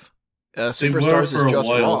kind of. They were Superstars for is a just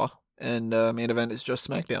while. Raw, and main event is just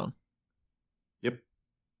SmackDown. Yep.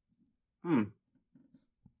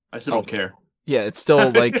 I still don't care. Yeah, it's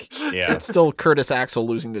still like Yeah. it's still Curtis Axel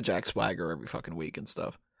losing to Jack Swagger every fucking week and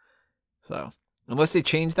stuff. So unless they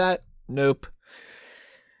change that, nope.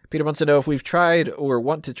 Peter wants to know if we've tried or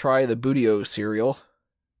want to try the Bootio cereal.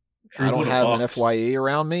 Sure, I don't what a have an box. FYE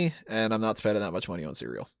around me, and I'm not spending that much money on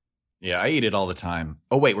cereal. Yeah, I eat it all the time.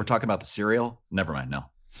 Oh, wait, we're talking about the cereal? Never mind, no.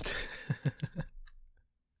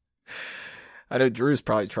 I know Drew's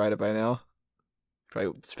probably tried it by now.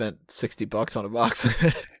 Probably spent $60 on a box.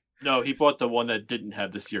 No, he bought the one that didn't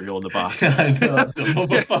have the cereal in the box. I know, the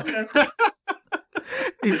motherfucker.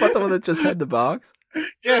 He bought the one that just had the box.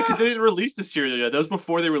 Yeah, because they didn't release the cereal yet. That was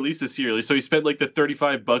before they released the cereal. So he spent like the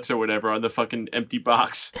 $35 or whatever on the fucking empty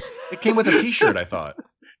box. It came with a T-shirt, I thought.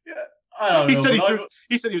 I don't He know. said but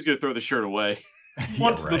he said he was going to throw the shirt away. I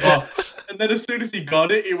wanted the box. And then as soon as he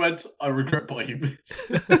got it, he went, I regret buying this.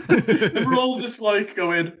 And we're all just like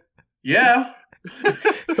going, yeah,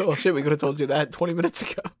 Oh shit, we could have told you that 20 minutes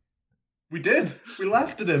ago. we did. We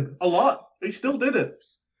laughed at him a lot. He still did it.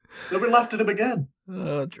 Then we laughed at him again.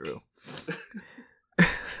 Oh, Drew.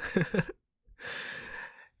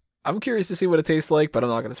 I'm curious to see what it tastes like, but I'm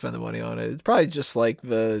not going to spend the money on it. It's probably just like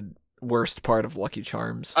the worst part of Lucky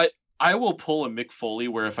Charms. I will pull a Mick Foley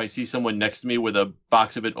where if I see someone next to me with a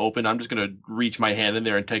box of it open, I'm just going to reach my hand in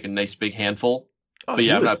there and take a nice big handful. Oh, But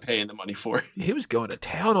yeah, I'm he not was, paying the money for it. he was going to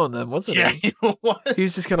town on them, wasn't Yeah, he? you know what? He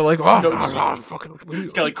was just kind of like, oh, No, fucking.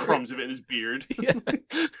 He's got like crumbs of it in his beard. Yeah.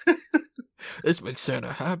 This makes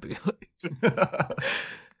Santa happy.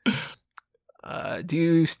 Do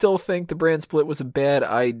you still think the brand split was a bad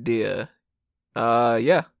idea?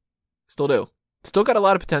 Yeah, still do. Still got a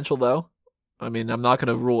lot of potential, though. I mean, I'm not going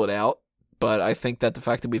to rule it out, but I think that the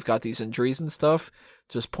fact that we've got these injuries and stuff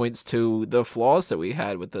just points to the flaws that we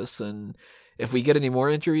had with this. And if we get any more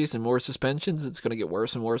injuries and more suspensions, it's going to get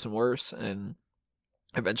worse and worse and worse. And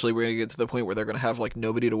eventually we're going to get to the point where they're going to have like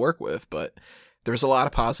nobody to work with. But there's a lot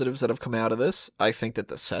of positives that have come out of this. I think that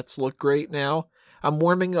the sets look great now. I'm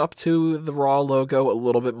warming up to the Raw logo a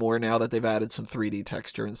little bit more now that they've added some 3D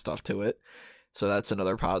texture and stuff to it. So that's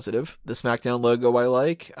another positive. The SmackDown logo I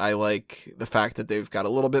like. I like the fact that they've got a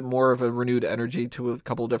little bit more of a renewed energy to a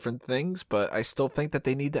couple different things, but I still think that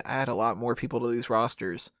they need to add a lot more people to these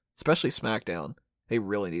rosters, especially SmackDown. They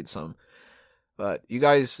really need some. But you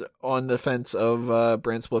guys on the fence of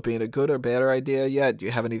brand split being a good or bad idea yet? Do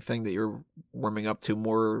you have anything that you're warming up to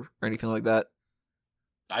more or anything like that?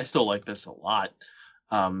 I still like this a lot.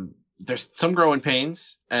 There's some growing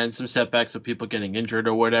pains and some setbacks of people getting injured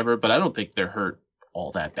or whatever, but I don't think they're hurt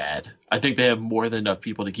all that bad. I think they have more than enough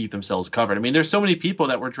people to keep themselves covered. I mean, there's so many people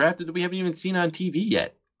that were drafted that we haven't even seen on TV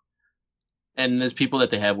yet. And there's people that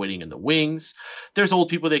they have waiting in the wings. There's old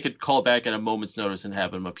people they could call back at a moment's notice and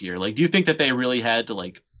have them up here. Like, do you think that they really had to,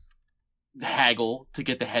 like, haggle to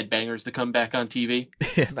get the headbangers to come back on TV?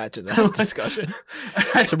 Imagine that discussion.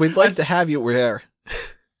 So we'd like to have you there.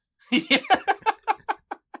 Yeah.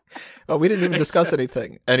 Oh, we didn't even discuss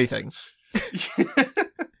anything.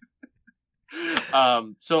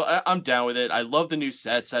 So I'm down with it. I love the new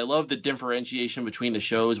sets. I love the differentiation between the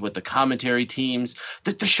shows with the commentary teams.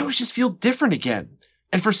 The shows just feel different again.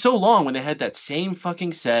 And for so long, when they had that same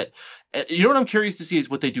fucking set, you know what I'm curious to see is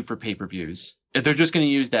what they do for pay-per-views. If they're just going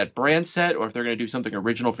to use that brand set or if they're going to do something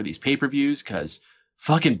original for these pay-per-views, because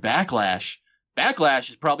fucking Backlash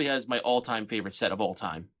probably has my all-time favorite set of all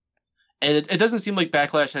time. And it doesn't seem like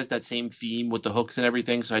Backlash has that same theme with the hooks and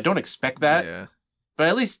everything, so I don't expect that. Yeah. But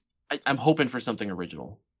at least I'm hoping for something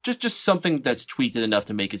original. Just something that's tweaked it enough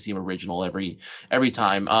to make it seem original every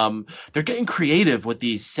time. They're getting creative with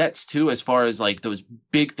these sets too, as far as like those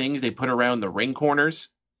big things they put around the ring corners.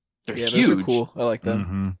 They're huge. Those are cool. I like them.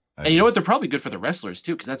 Mm-hmm. And you know what? They're probably good for the wrestlers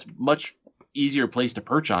too, because that's much easier place to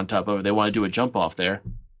perch on top of if they want to do a jump off there.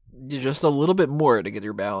 You're just a little bit more to get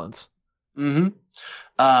your balance. Mm-hmm.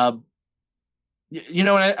 You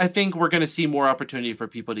know, and I think we're going to see more opportunity for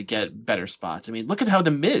people to get better spots. I mean, look at how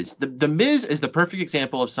The Miz. The Miz is the perfect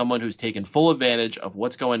example of someone who's taken full advantage of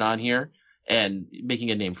what's going on here and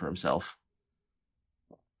making a name for himself.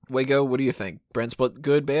 Wago, what do you think? Brand split,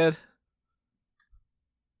 good, bad?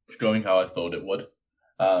 Going how I thought it would.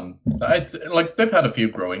 They've had a few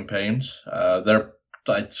growing pains.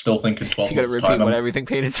 I still think in 12 You got to months' repeat time, what everything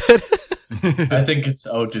Payton said. I think it's.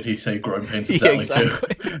 Oh, did he say growing pains Yeah, exactly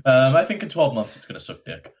exactly. too? I think in 12 months it's going to suck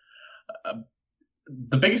dick.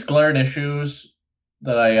 The biggest glaring issues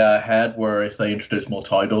that I had were if they introduce more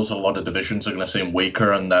titles, a lot of divisions are going to seem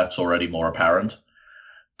weaker, and that's already more apparent.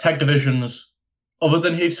 Tag divisions, other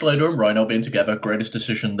than Heath Slater and Rhino being together, greatest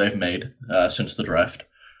decision they've made since the draft.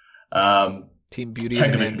 Team Beauty Tag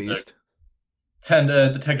and the Man divisions Beast.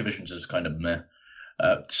 The tag divisions is kind of meh.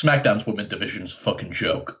 SmackDown's women division's a fucking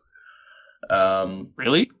joke.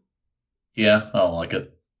 Really? Yeah, I don't like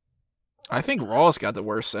it. I think Raw's got the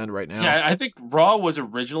worst end right now. Yeah, I think Raw was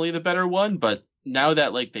originally the better one, but now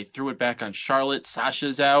that like they threw it back on Charlotte,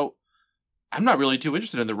 Sasha's out, I'm not really too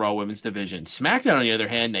interested in the Raw women's division. SmackDown, on the other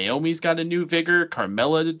hand, Naomi's got a new vigor.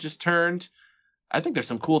 Carmella just turned. I think there's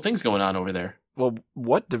some cool things going on over there. Well,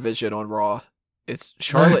 what division on Raw? It's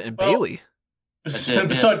Charlotte and Bayley.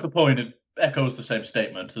 Beside the point, it echoes the same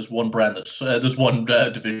statement. There's one brand that's there's one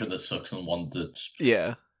division that sucks and one that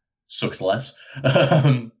sucks less.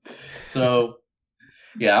 So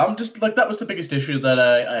yeah, I'm just like, that was the biggest issue that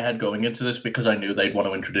I had going into this, because I knew they'd want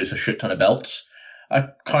to introduce a shit ton of belts. I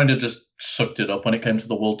kind of just sucked it up when it came to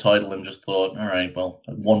the world title and just thought, all right, well,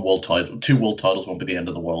 two world titles won't be the end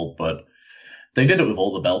of the world, but they did it with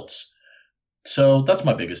all the belts. So that's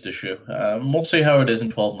my biggest issue. We'll see how it is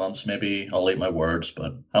in 12 months. Maybe I'll eat my words,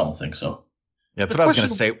 but I don't think so. Yeah, that's what I was going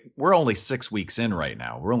to say. We're only 6 weeks in right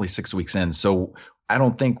now. We're only 6 weeks in. So I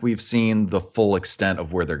don't think we've seen the full extent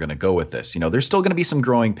of where they're going to go with this. You know, there's still going to be some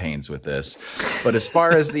growing pains with this. But as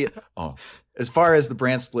far as the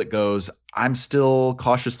brand split goes, I'm still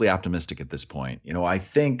cautiously optimistic at this point. You know, I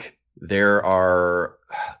think there are,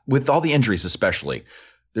 with all the injuries especially,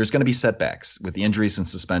 there's going to be setbacks with the injuries and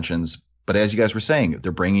suspensions. But as you guys were saying,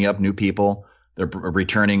 they're bringing up new people. They're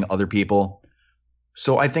returning other people.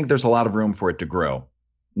 So I think there's a lot of room for it to grow.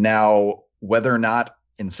 Now, whether or not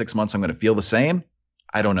in 6 months I'm going to feel the same,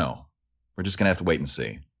 I don't know. We're just going to have to wait and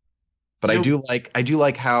see. But I do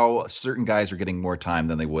like how certain guys are getting more time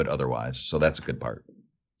than they would otherwise. So that's a good part.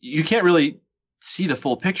 You can't really see the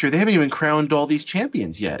full picture. They haven't even crowned all these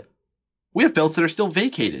champions yet. We have belts that are still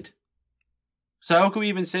vacated. So how can we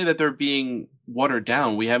even say that they're being watered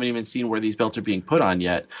down? We haven't even seen where these belts are being put on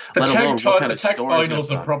yet. The tag finals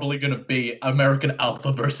are probably going to be American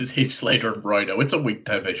Alpha versus Heath Slater and Rhino. It's a weak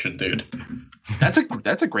division, dude. That's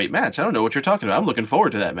a great match. I don't know what you're talking about. I'm looking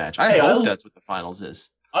forward to that match. I hope that's what the finals is.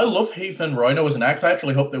 I love Heath and Rhino as an act. I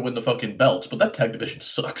actually hope they win the fucking belts, but that tag division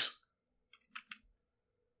sucks.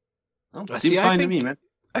 Well, seems fine to me, man.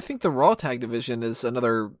 I think the Raw tag division is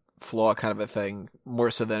another flaw kind of a thing,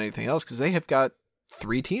 more so than anything else, because they have got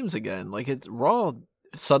 3 teams again. Like, it's Raw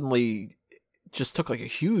suddenly just took like a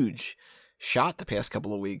huge shot the past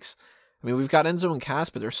couple of weeks. I mean, we've got Enzo and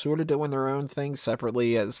Cass, but they're sort of doing their own thing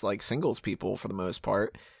separately as like singles people for the most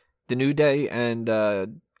part. The New Day and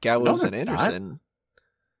Gallows and Anderson.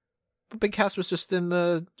 But Big Cass was just in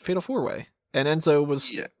the Fatal 4-Way. And Enzo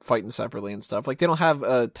was fighting separately and stuff. Like, they don't have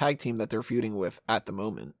a tag team that they're feuding with at the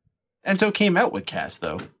moment. Enzo came out with Cass,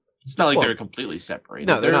 though. It's not like they're completely separated.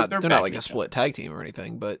 No, they're not like a split tag team or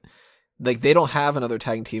anything, but like they don't have another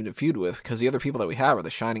tag team to feud with, because the other people that we have are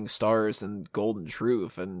the Shining Stars and Golden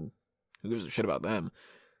Truth, and who gives a shit about them?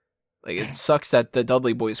 Like, it sucks that the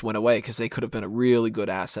Dudley Boys went away, because they could have been a really good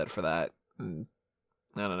asset for that. And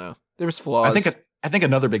I don't know. There's flaws. I think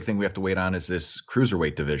another big thing we have to wait on is this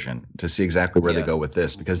cruiserweight division to see exactly where they go with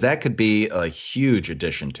this, because that could be a huge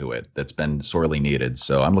addition to it that's been sorely needed.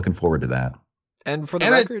 So I'm looking forward to that. And for the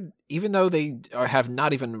record, even though they have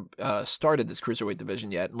not even started this Cruiserweight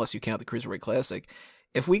division yet, unless you count the Cruiserweight Classic,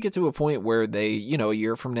 if we get to a point where they, you know, a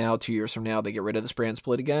year from now, 2 years from now, they get rid of this brand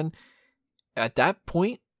split again, at that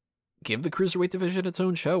point, give the Cruiserweight division its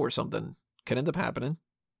own show or something. Could end up happening.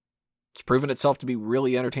 It's proven itself to be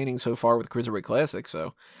really entertaining so far with Cruiserweight Classic,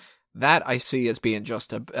 so that I see as being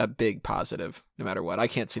just a big positive, no matter what. I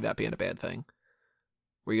can't see that being a bad thing.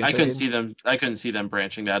 I couldn't see them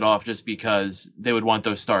branching that off, just because they would want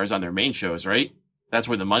those stars on their main shows, right? That's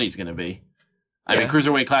where the money's going to be. I mean,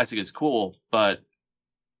 Cruiserweight Classic is cool, but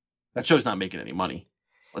that show's not making any money.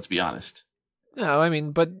 Let's be honest. No, I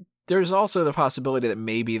mean, but there's also the possibility that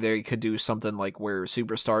maybe they could do something like where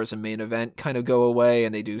Superstars and Main Event kind of go away,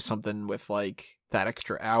 and they do something with like that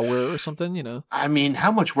extra hour or something, you know? I mean,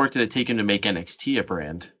 how much work did it take him to make NXT a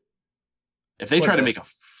brand? If they try to make a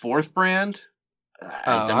 4th brand,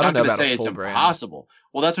 I'm not going to say it's impossible.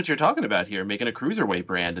 Well, that's what you're talking about here, making a cruiserweight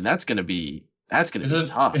brand, and that's going to be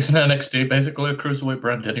tough. Isn't NXT basically a cruiserweight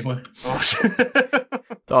brand anyway?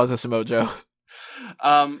 Thoughts of Samoa Joe.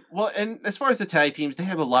 Well, and as far as the tag teams, they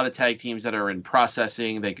have a lot of tag teams that are in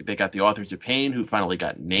processing. They got the Authors of Pain, who finally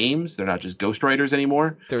got names. They're not just ghostwriters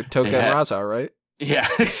anymore. They're Toka and Raza, right? Yeah,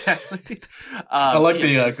 exactly. I like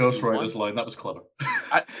the ghostwriters line. That was clever.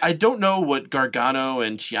 I don't know what Gargano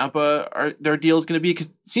and Ciampa their deal is going to be, because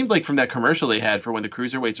it seemed like from that commercial they had for when the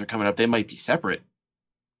cruiserweights are coming up, they might be separate,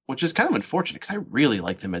 which is kind of unfortunate, because I really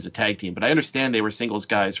like them as a tag team. But I understand they were singles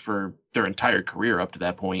guys for their entire career up to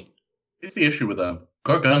that point. Here's the issue with them.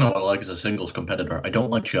 Gargano I like as a singles competitor. I don't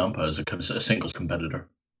like Ciampa as a singles competitor.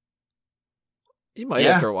 He might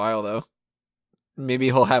after a while, though. Maybe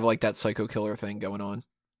he'll have like that psycho killer thing going on.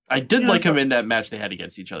 I did like him in that match they had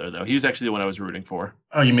against each other, though. He was actually the one I was rooting for.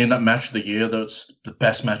 Oh, you mean that match of the year? That's the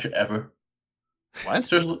best match ever. What?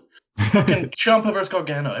 Seriously? Fucking Ciampa versus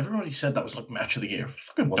Gargano. Everybody said that was like match of the year.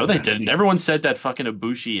 No, they didn't. Everyone said that fucking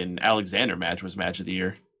Ibushi and Alexander match was match of the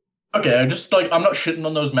year. Okay, I'm not shitting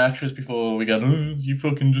on those matches before we get, you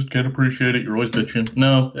fucking just can't appreciate it. You're always bitching.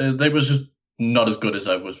 No, they was just not as good as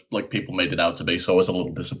I was, like, people made it out to be, so I was a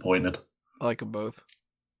little disappointed. I like them both.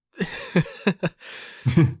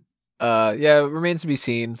 Yeah, it remains to be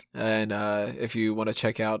seen. And if you want to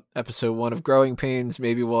check out episode 1 of Growing Pains,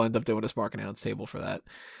 maybe we'll end up doing a Spark Announce table for that.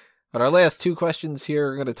 But our last 2 questions here,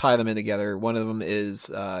 we're going to tie them in together. One of them is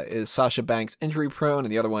Sasha Banks injury prone?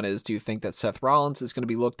 And the other one is, do you think that Seth Rollins is going to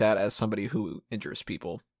be looked at as somebody who injures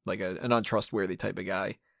people? Like an untrustworthy type of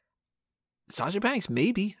guy? Sasha Banks,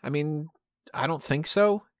 maybe. I mean, I don't think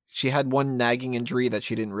so. She had one nagging injury that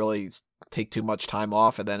she didn't really take too much time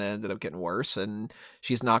off, and then it ended up getting worse. And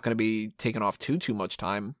she's not going to be taken off too much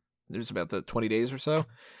time. There's about the 20 days or so.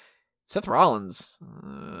 Seth Rollins,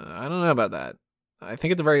 I don't know about that. I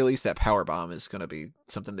think at the very least that powerbomb is going to be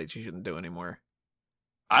something that you shouldn't do anymore.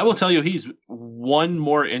 I will tell you, he's one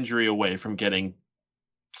more injury away from getting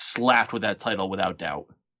slapped with that title without doubt.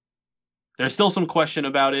 There's still some question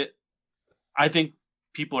about it. I think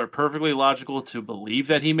people are perfectly logical to believe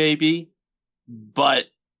that he may be, but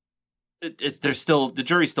there's still, the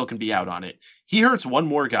jury still can be out on it. He hurts one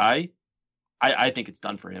more guy. I think it's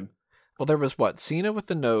done for him. Well, there was Cena with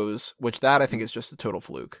the nose, which that I think is just a total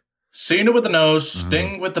fluke. Cena with the nose,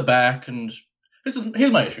 Sting with the back, and here's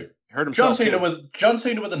my issue. Hurt himself. John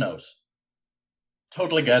Cena with the nose.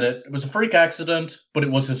 Totally get it. It was a freak accident, but it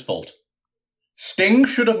was his fault. Sting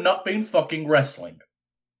should have not been fucking wrestling.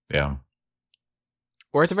 Yeah.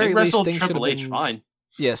 Or at the very least, Sting should have Triple H been fine.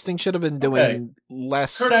 Yeah, Sting should have been doing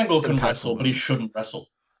less. Kurt Angle can wrestle, but he shouldn't wrestle.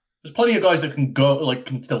 There's plenty of guys that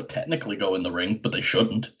can still technically go in the ring, but they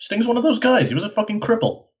shouldn't. Sting's one of those guys. He was a fucking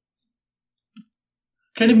cripple.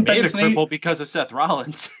 Can't even bend his knee because of Seth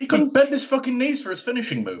Rollins. He couldn't bend his fucking knees for his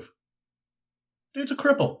finishing move. Dude's a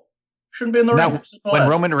cripple. Shouldn't be in the ring. When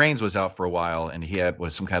Roman Reigns was out for a while and he had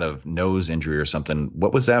some kind of nose injury or something,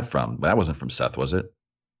 what was that from? That wasn't from Seth, was it?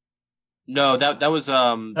 No, that was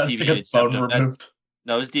deviated septum.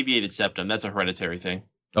 No, it was deviated septum. That's a hereditary thing.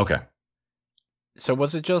 Okay. So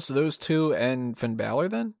was it just those two and Finn Balor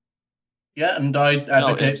then? Yeah, and I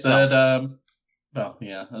advocate that. Well,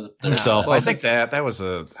 yeah, himself. I think that was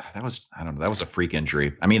I don't know. That was a freak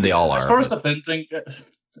injury. I mean, they all are. As far as the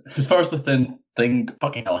Finn thing,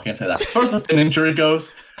 fucking hell, I can't say that. As far as the Finn injury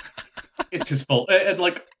goes, it's his fault. I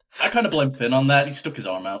kind of blame Finn on that. He stuck his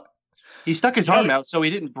arm out. He stuck his arm out so he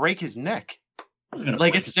didn't break his neck.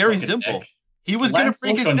 It's very simple. Neck. He was going to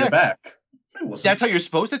break his neck. Back. That's how you're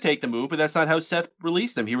supposed to take the move, but that's not how Seth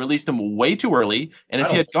released him. He released him way too early, and if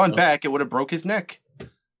he had gone back, it would have broke his neck.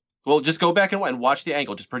 Well, just go back and watch the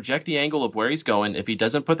angle. Just project the angle of where he's going. If he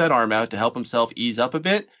doesn't put that arm out to help himself ease up a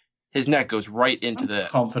bit, his neck goes right into the...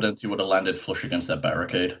 confidence he would have landed flush against that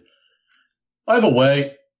barricade. Either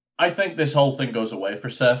way, I think this whole thing goes away for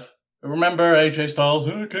Seth. Remember AJ Styles?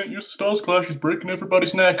 Oh, I can't use the Styles Clash. He's breaking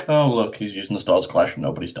everybody's neck. Oh, look, he's using the Styles Clash and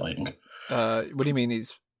nobody's dying. What do you mean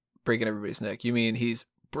he's breaking everybody's neck? You mean he's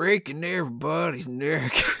breaking everybody's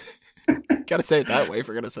neck? Gotta say it that way if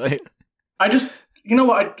we're gonna say it. You know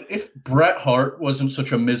what? If Bret Hart wasn't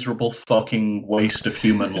such a miserable fucking waste of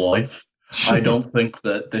human life, I don't think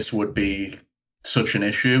that this would be such an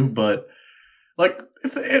issue. But,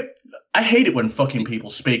 I hate it when fucking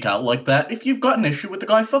people speak out like that. If you've got an issue with the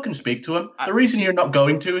guy, fucking speak to him. The reason you're not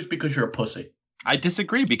going to is because you're a pussy. I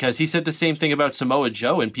disagree because he said the same thing about Samoa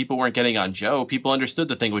Joe and people weren't getting on Joe. People understood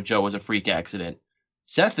the thing with Joe was a freak accident.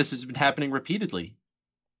 Seth, this has been happening repeatedly.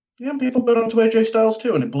 Yeah, people got onto AJ Styles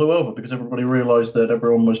too, and it blew over because everybody realized that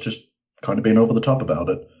everyone was just kind of being over the top about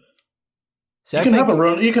it. So you can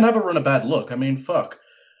have a run of bad luck. I mean, fuck.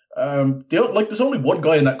 There's only one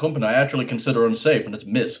guy in that company I actually consider unsafe, and it's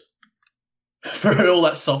Miz. For all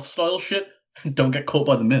that soft style shit, don't get caught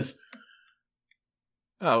by the Miz.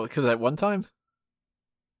 Oh, because that one time?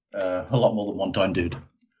 A lot more than one time, dude.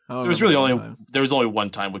 There was only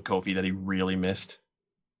one time with Kofi that he really missed.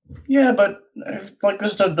 Yeah, but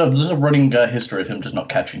there's a running history of him just not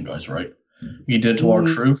catching guys, right? He did to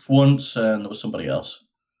R-Truth once, and there was somebody else.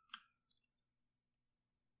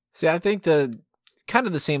 See, I think the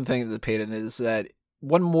same thing that Peyton is that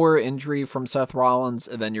one more injury from Seth Rollins,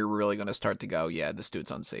 and then you're really going to start to go, yeah, this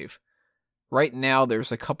dude's unsafe. right now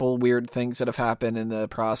there's a couple weird things that have happened in the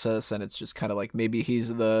process, and it's just kind of like maybe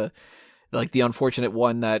he's the unfortunate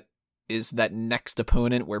one that is that next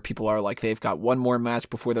opponent where people are like they've got one more match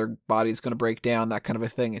before their body's going to break down, that kind of a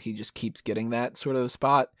thing, and he just keeps getting that sort of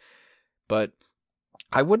spot. But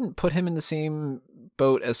I wouldn't put him in the same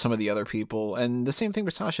boat as some of the other people. And the same thing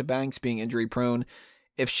with Sasha Banks being injury prone.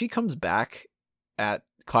 If she comes back at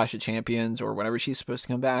Clash of Champions or whenever she's supposed to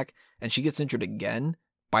come back and she gets injured again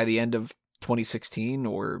by the end of 2016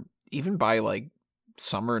 or even by like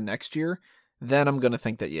summer next year, then I'm going to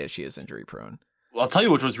think that, yeah, she is injury prone. Well, I'll tell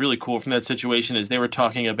you what was really cool from that situation is they were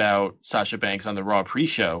talking about Sasha Banks on the Raw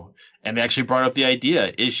pre-show, and they actually brought up the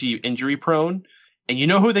idea, is she injury prone? And you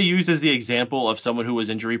know who they used as the example of someone who was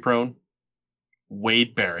injury prone?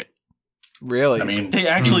 Wade Barrett. Really? I mean, They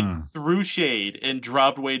actually threw shade and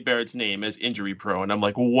dropped Wade Barrett's name as injury prone. I'm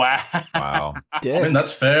like, wow. Wow. I mean,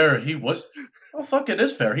 that's fair. He was. Oh, fuck, it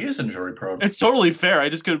is fair. He is injury prone. It's totally fair. I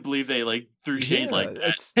just couldn't believe they like threw shade like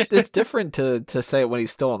that. It's different to say it when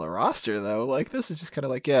he's still on the roster, though. Like, this is just kind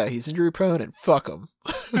of like, yeah, he's injury prone and fuck him.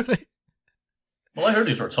 Well, I heard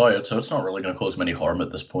he's retired, so it's not really going to cause him any harm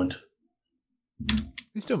at this point.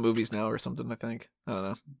 He's doing movies now or something, I think. I don't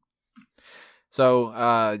know.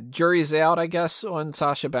 So, jury's out, I guess, on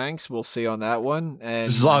Sasha Banks. We'll see on that one. And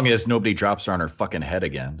As long as nobody drops her on her fucking head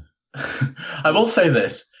again. I will say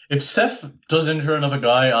this. If Seth does injure another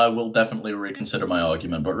guy, I will definitely reconsider my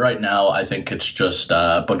argument. But right now, I think it's just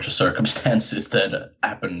a bunch of circumstances that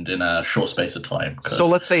happened in a short space of time. So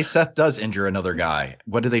let's say Seth does injure another guy.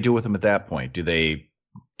 What do they do with him at that point? Do they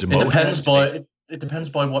demote him? It depends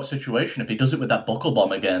by what situation. If he does it with that buckle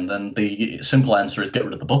bomb again, then the simple answer is get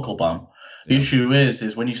rid of the buckle bomb. The issue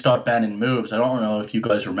is when you start banning moves, I don't know if you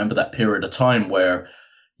guys remember that period of time where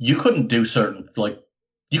you couldn't do certain, like,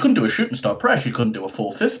 you couldn't do a shooting star press, you couldn't do a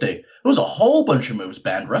full 50. There was a whole bunch of moves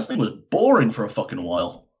banned. Wrestling was boring for a fucking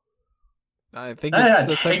while. I think it's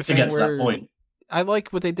the type of thing to where that point. I like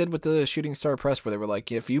what they did with the shooting star press, where they were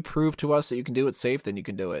like, if you prove to us that you can do it safe, then you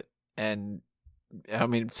can do it. And I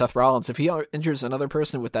mean, Seth Rollins, if he injures another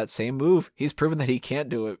person with that same move, he's proven that he can't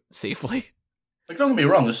do it safely. Like, don't get me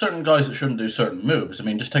wrong, there's certain guys that shouldn't do certain moves. I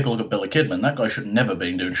mean, just take a look at Billy Kidman. That guy should never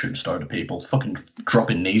been doing shooting star to people, fucking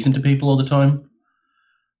dropping knees into people all the time.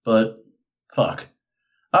 But, fuck.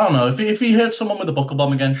 I don't know. If he hit someone with a buckle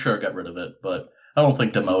bomb again, sure, get rid of it. But I don't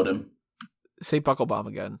think demote him. Say buckle bomb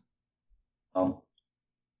again.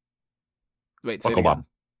 Wait, say Buckle it again. bomb.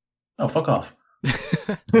 Oh, fuck off.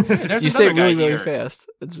 There's You say another guy really, really here. fast.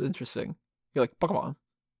 It's interesting. You're like, buckle bomb.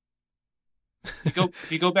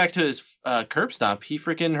 If you go back to his curb stomp, he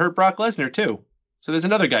freaking hurt Brock Lesnar too. So there's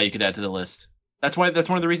another guy you could add to the list. That's one of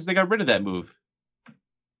the reasons they got rid of that move.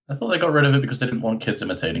 I thought they got rid of it because they didn't want kids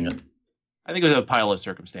imitating it. I think it was a pile of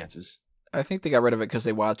circumstances. I think they got rid of it because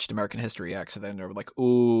they watched American History X, and then they were like,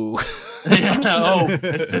 ooh.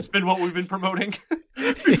 It's been what we've been promoting.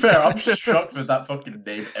 To be fair, I'm shocked that fucking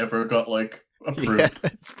name ever got, like, approved. Yeah,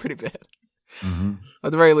 it's pretty bad. Mm-hmm.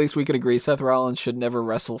 At the very least, we could agree Seth Rollins should never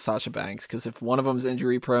wrestle Sasha Banks, because if one of them's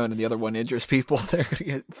injury prone and the other one injures people, they're going to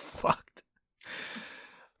get fucked.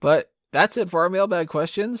 But that's it for our mailbag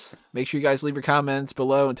questions. Make sure you guys leave your comments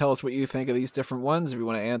below and tell us what you think of these different ones. If you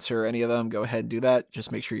want to answer any of them, go ahead and do that.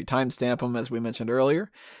 Just make sure you timestamp them, as we mentioned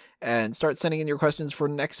earlier. And start sending in your questions for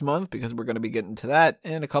next month, because we're going to be getting to that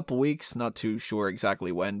in a couple weeks. Not too sure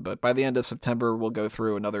exactly when, but by the end of September, we'll go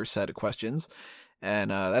through another set of questions.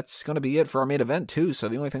 And that's going to be it for our main event, too. So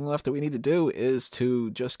the only thing left that we need to do is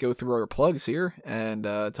to just go through our plugs here and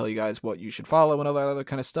tell you guys what you should follow and all that other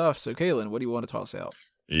kind of stuff. So, Kalen, what do you want to toss out?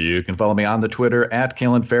 You can follow me on the Twitter at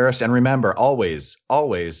Kalen Ferris. And remember, always,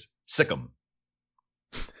 sick 'em.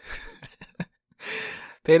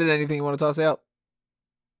 Peyton, anything you want to toss out?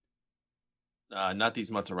 Not these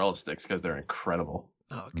mozzarella sticks, because they're incredible.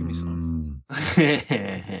 Oh, give me some.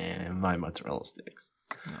 My mozzarella sticks.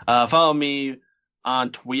 Follow me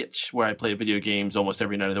on Twitch, where I play video games almost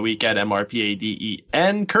every night of the week at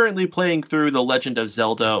MRPADEN. Currently playing through The Legend of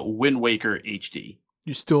Zelda Wind Waker HD.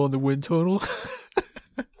 You still in the wind tunnel?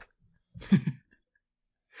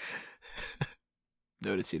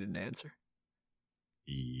 Notice he didn't answer.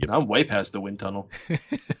 Yep. I'm way past the wind tunnel.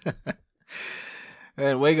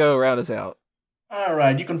 And Wago, round us out. All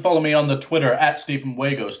right, you can follow me on the Twitter at Stephen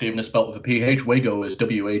Wago. Stephen is spelled with a PH. Wago is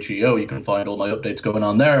WHEO. You can find all my updates going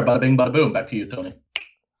on there. Bada bing, bada boom. Back to you, Tony.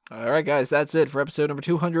 All right, guys, that's it for episode number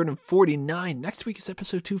 249. Next week is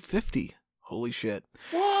episode 250. Holy shit.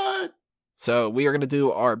 What? So we are going to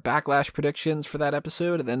do our Backlash predictions for that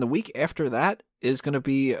episode. And then the week after that is going to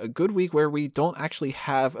be a good week where we don't actually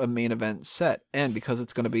have a main event set. And because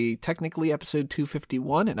it's going to be technically episode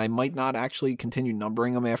 251, and I might not actually continue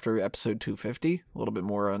numbering them after episode 250, a little bit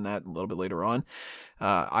more on that a little bit later on.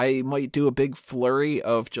 I might do a big flurry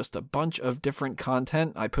of just a bunch of different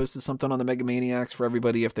content. I posted something on the Mega Maniacs for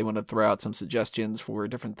everybody if they want to throw out some suggestions for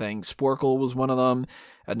different things. Sporkle was one of them.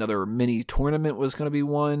 Another mini tournament was going to be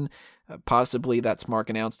one. Possibly that Smark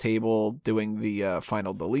Announce table doing the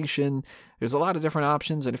final deletion. There's a lot of different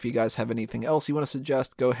options, and if you guys have anything else you want to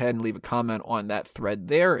suggest, go ahead and leave a comment on that thread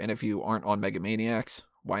there. And if you aren't on Mega Maniacs,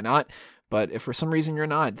 why not? But if for some reason you're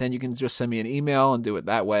not, then you can just send me an email and do it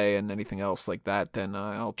that way, and anything else like that, then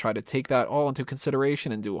I'll try to take that all into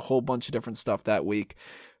consideration and do a whole bunch of different stuff that week.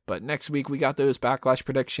 But next week we got those Backlash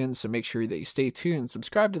predictions, so make sure that you stay tuned.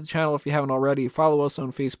 Subscribe to the channel if you haven't already. Follow us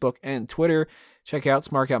on Facebook and Twitter. Check out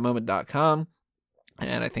smarkoutmoment.com.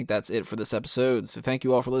 And I think that's it for this episode. So thank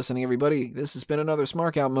you all for listening, everybody. This has been another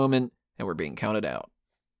Smark Out Moment, and we're being counted out.